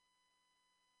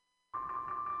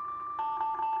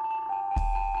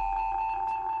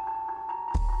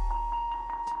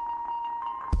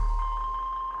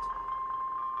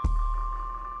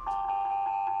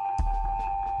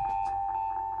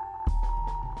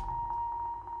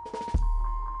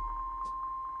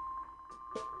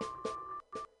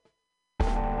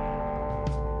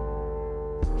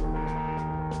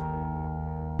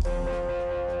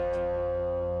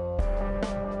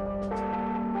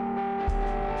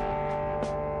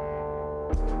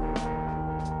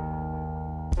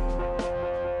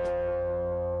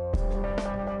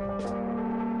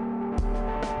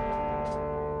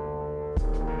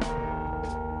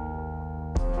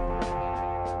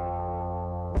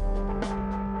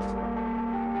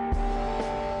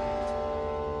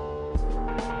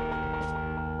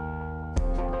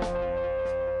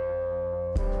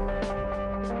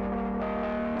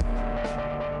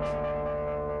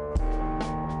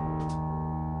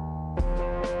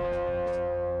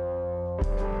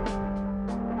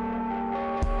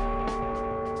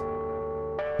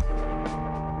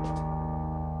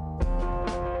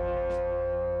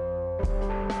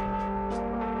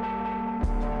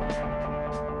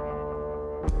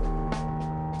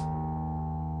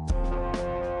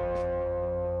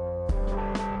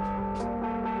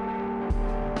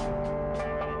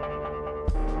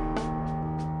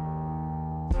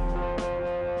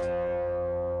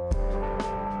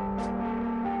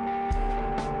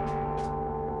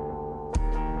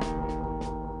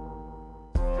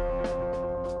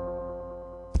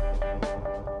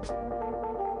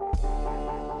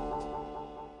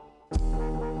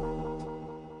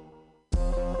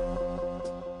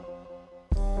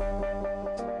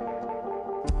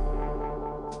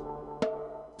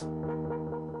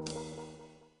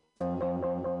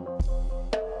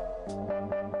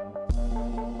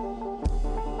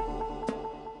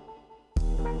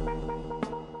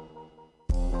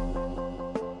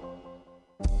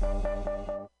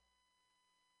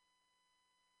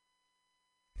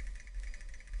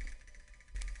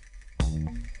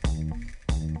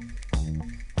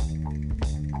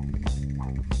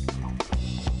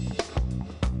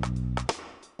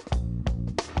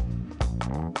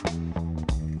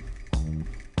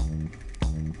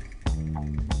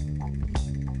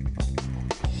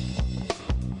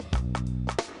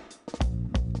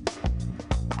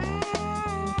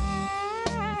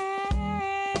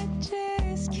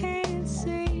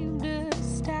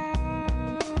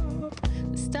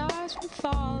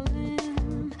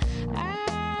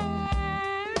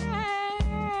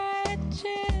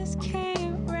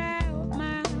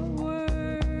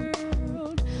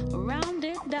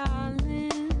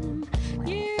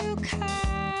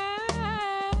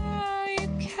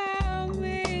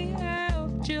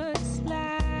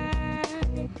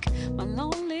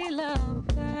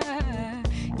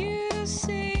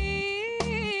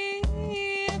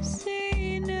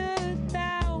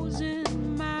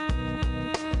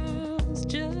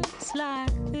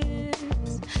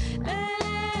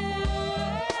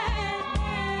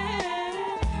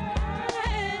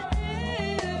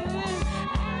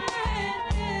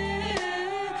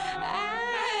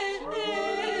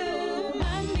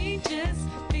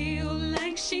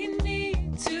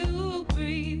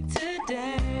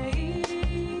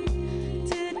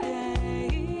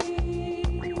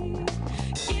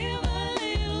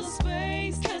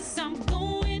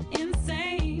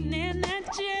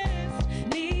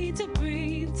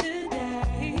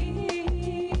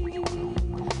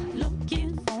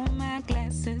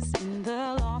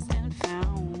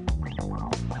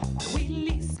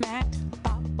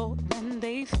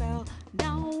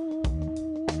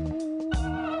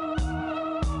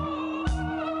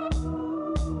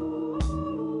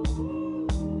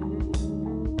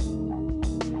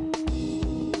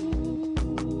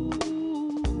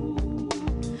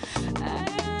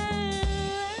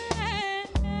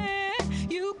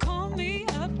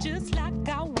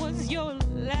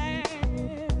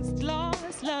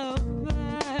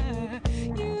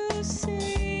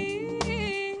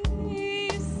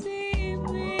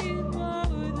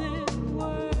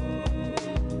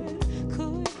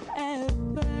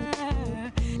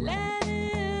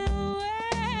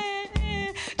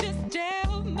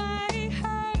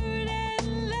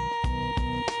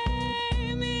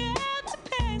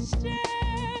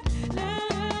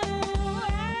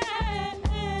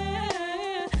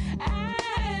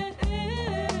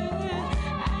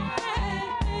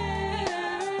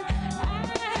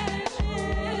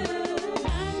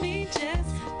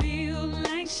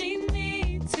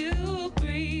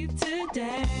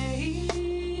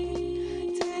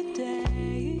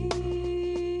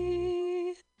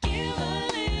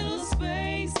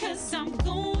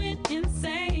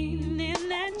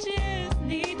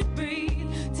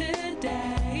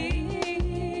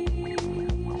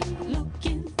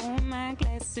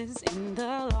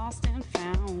 a lost and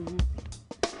found.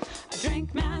 I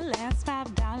drank my last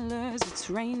 $5, it's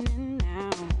raining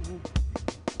now.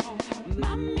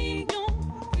 Mommy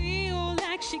don't feel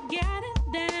like she got it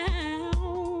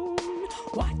down.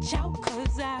 Watch out,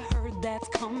 'cause I heard that's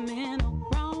coming around.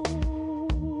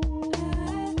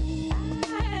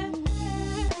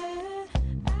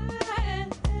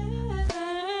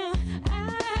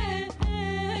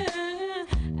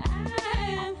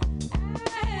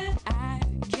 I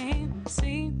can't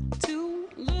seem to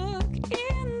look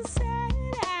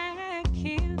inside. I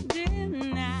can't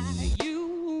deny,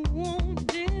 you won't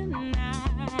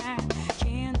deny.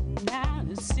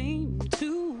 Cannot seem to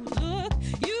look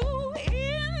you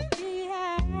in the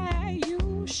eye.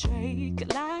 You shake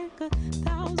like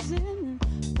 1,000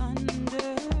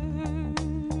 thunders.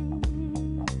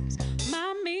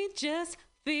 Mommy just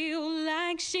feel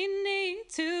like she need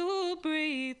to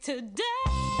breathe today.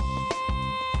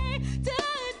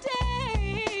 Today,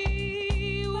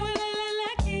 well,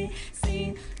 I can't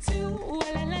seem to, well,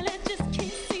 I just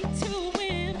can't seem to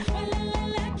win.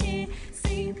 Well, I can't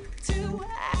seem to.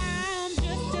 I'm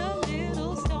just a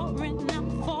little star and I'm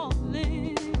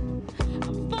falling.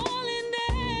 I'm falling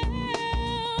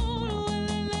down.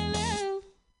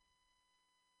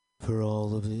 For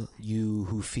all of you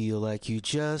who feel like you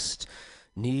just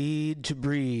need to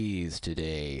breathe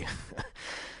today.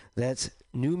 That's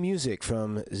new music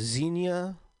from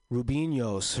Xenia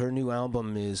Rubinos. Her new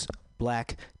album is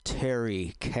Black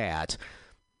Terry Cat.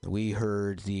 We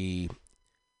heard the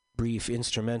brief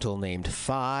instrumental named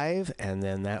 5, and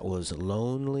then that was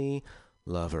Lonely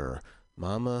Lover.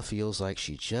 Mama feels like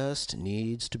she just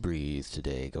needs to breathe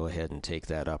today. Go ahead and take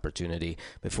that opportunity.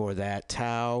 Before that,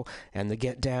 Tao and the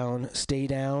Get Down, Stay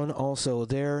Down. Also,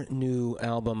 their new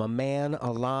album, A Man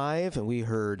Alive. And we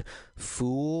heard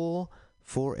Fool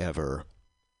Forever.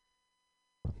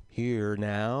 Here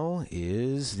now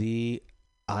is the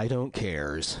I Don't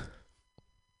Cares.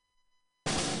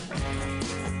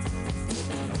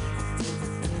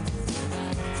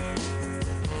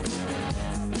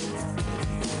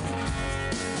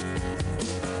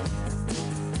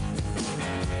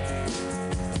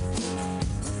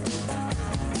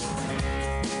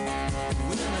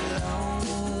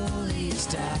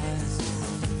 Loneliest eyes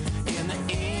in the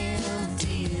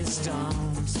emptiest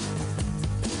arms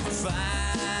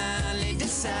finally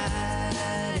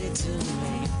decided to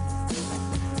meet.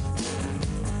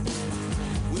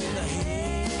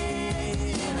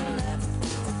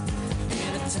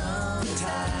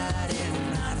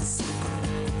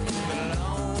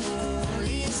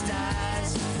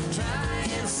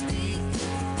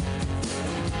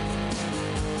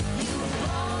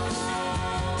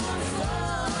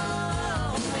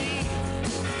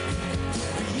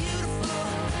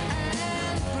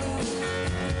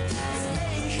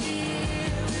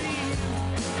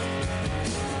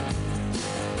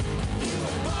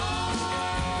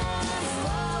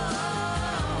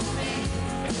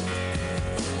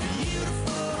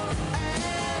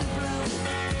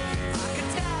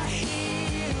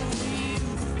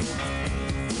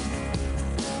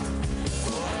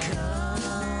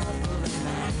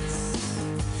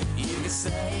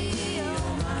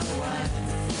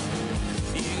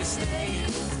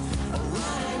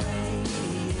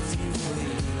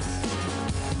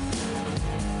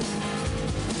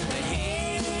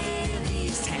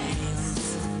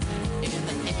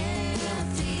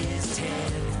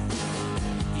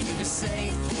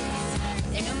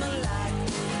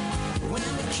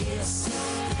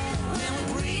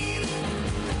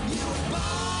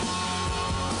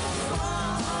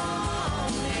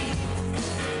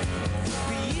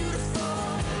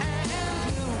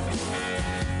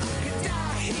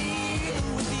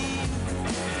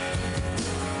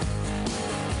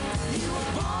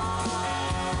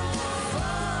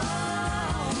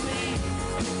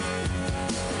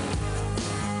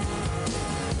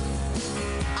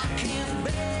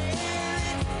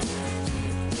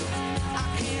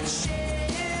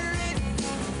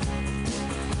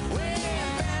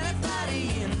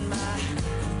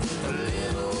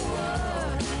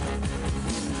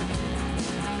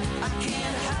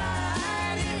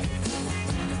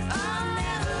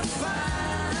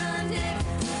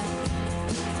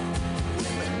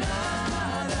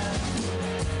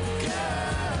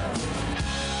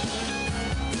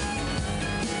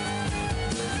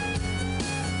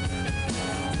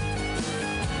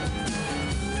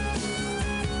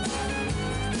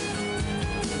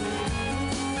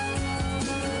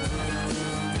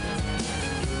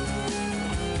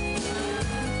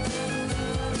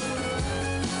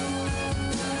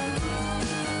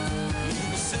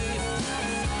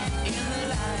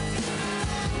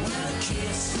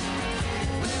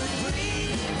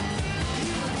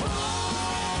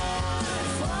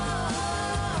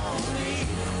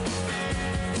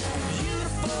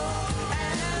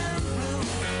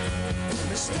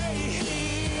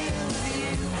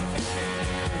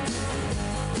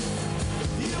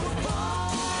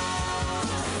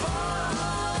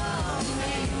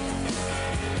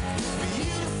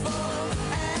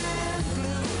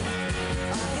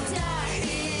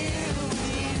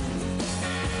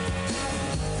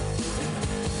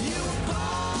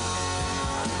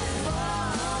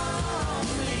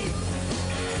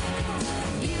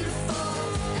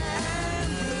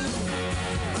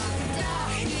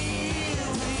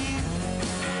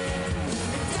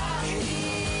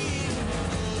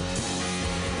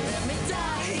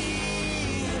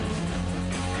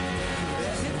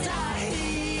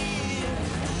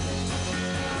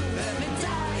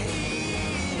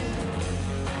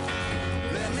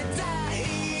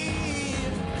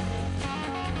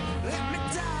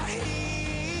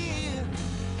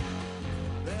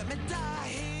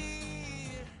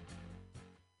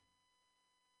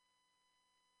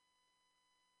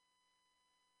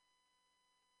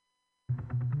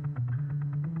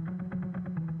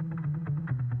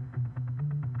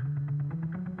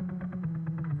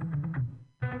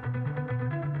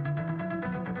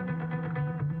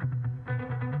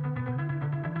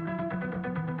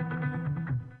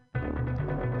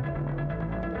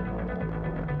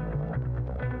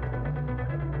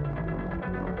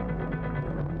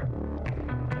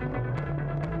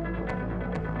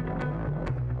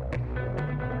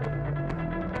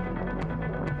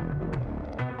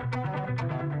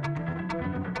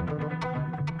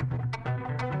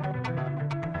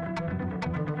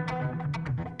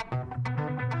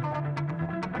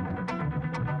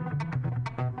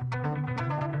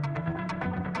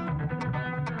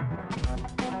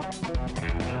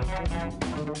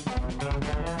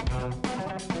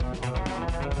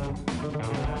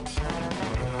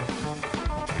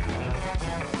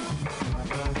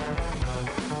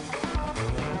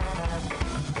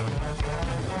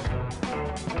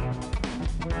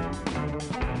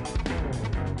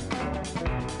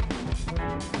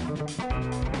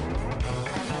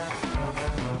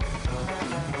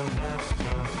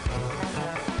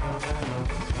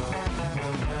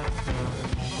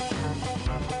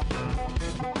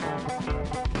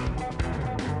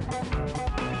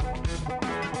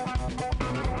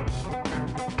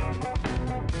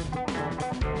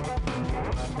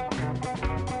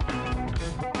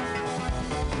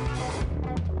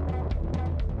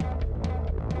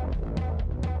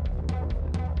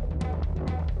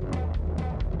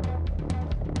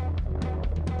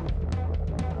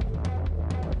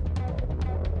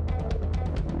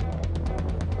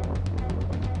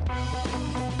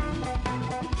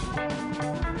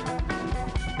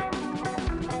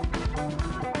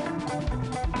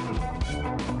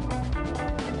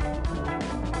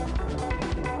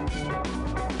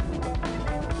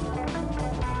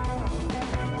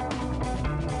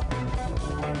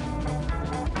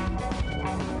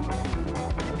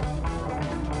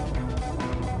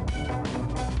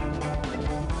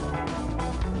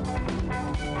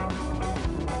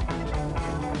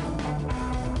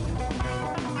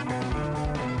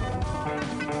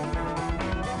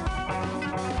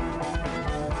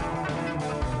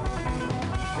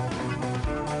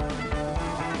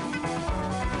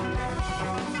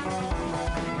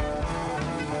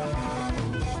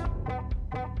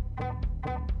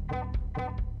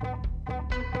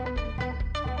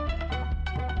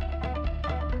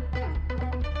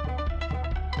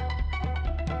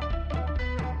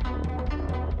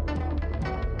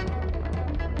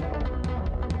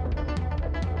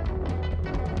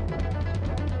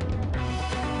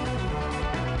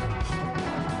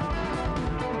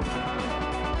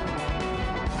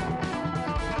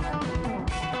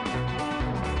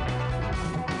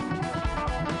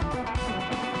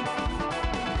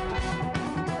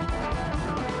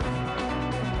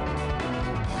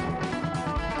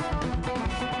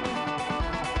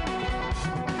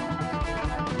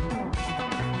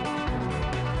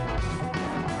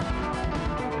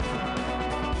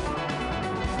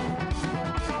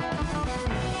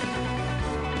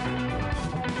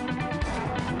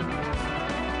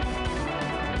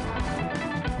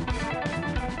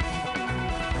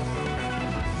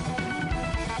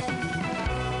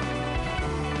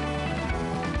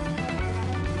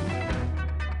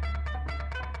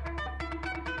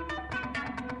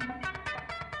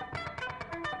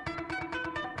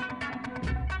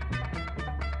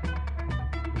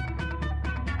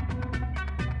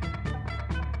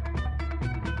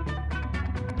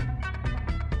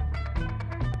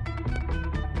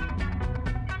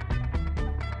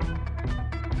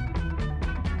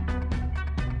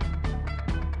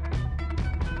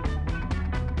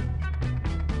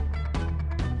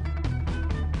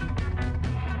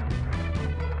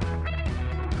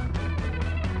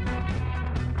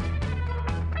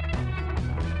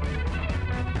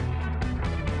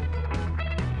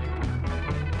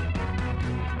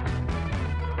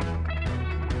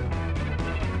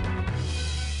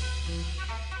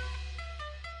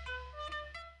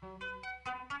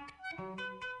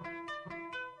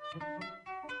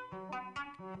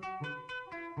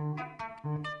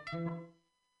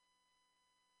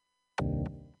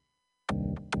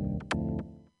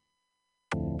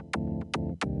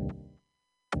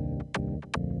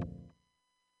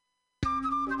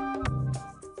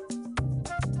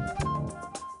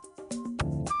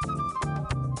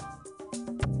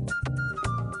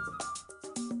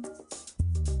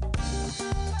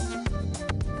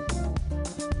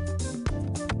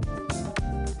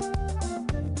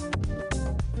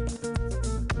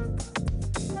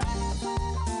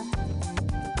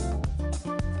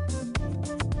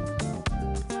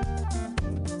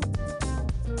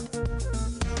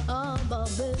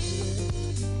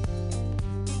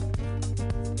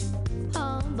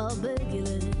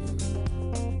 begele.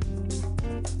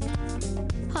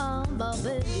 Hamba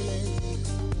begele.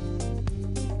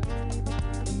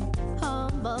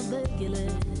 Hamba begele.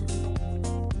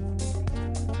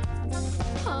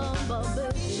 Hamba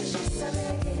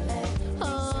begele.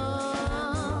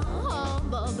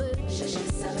 Hamba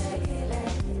begele.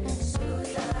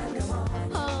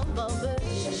 Hamba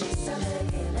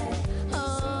begele.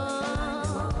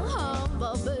 Hamba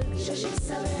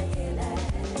begele.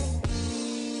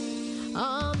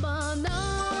 Hamba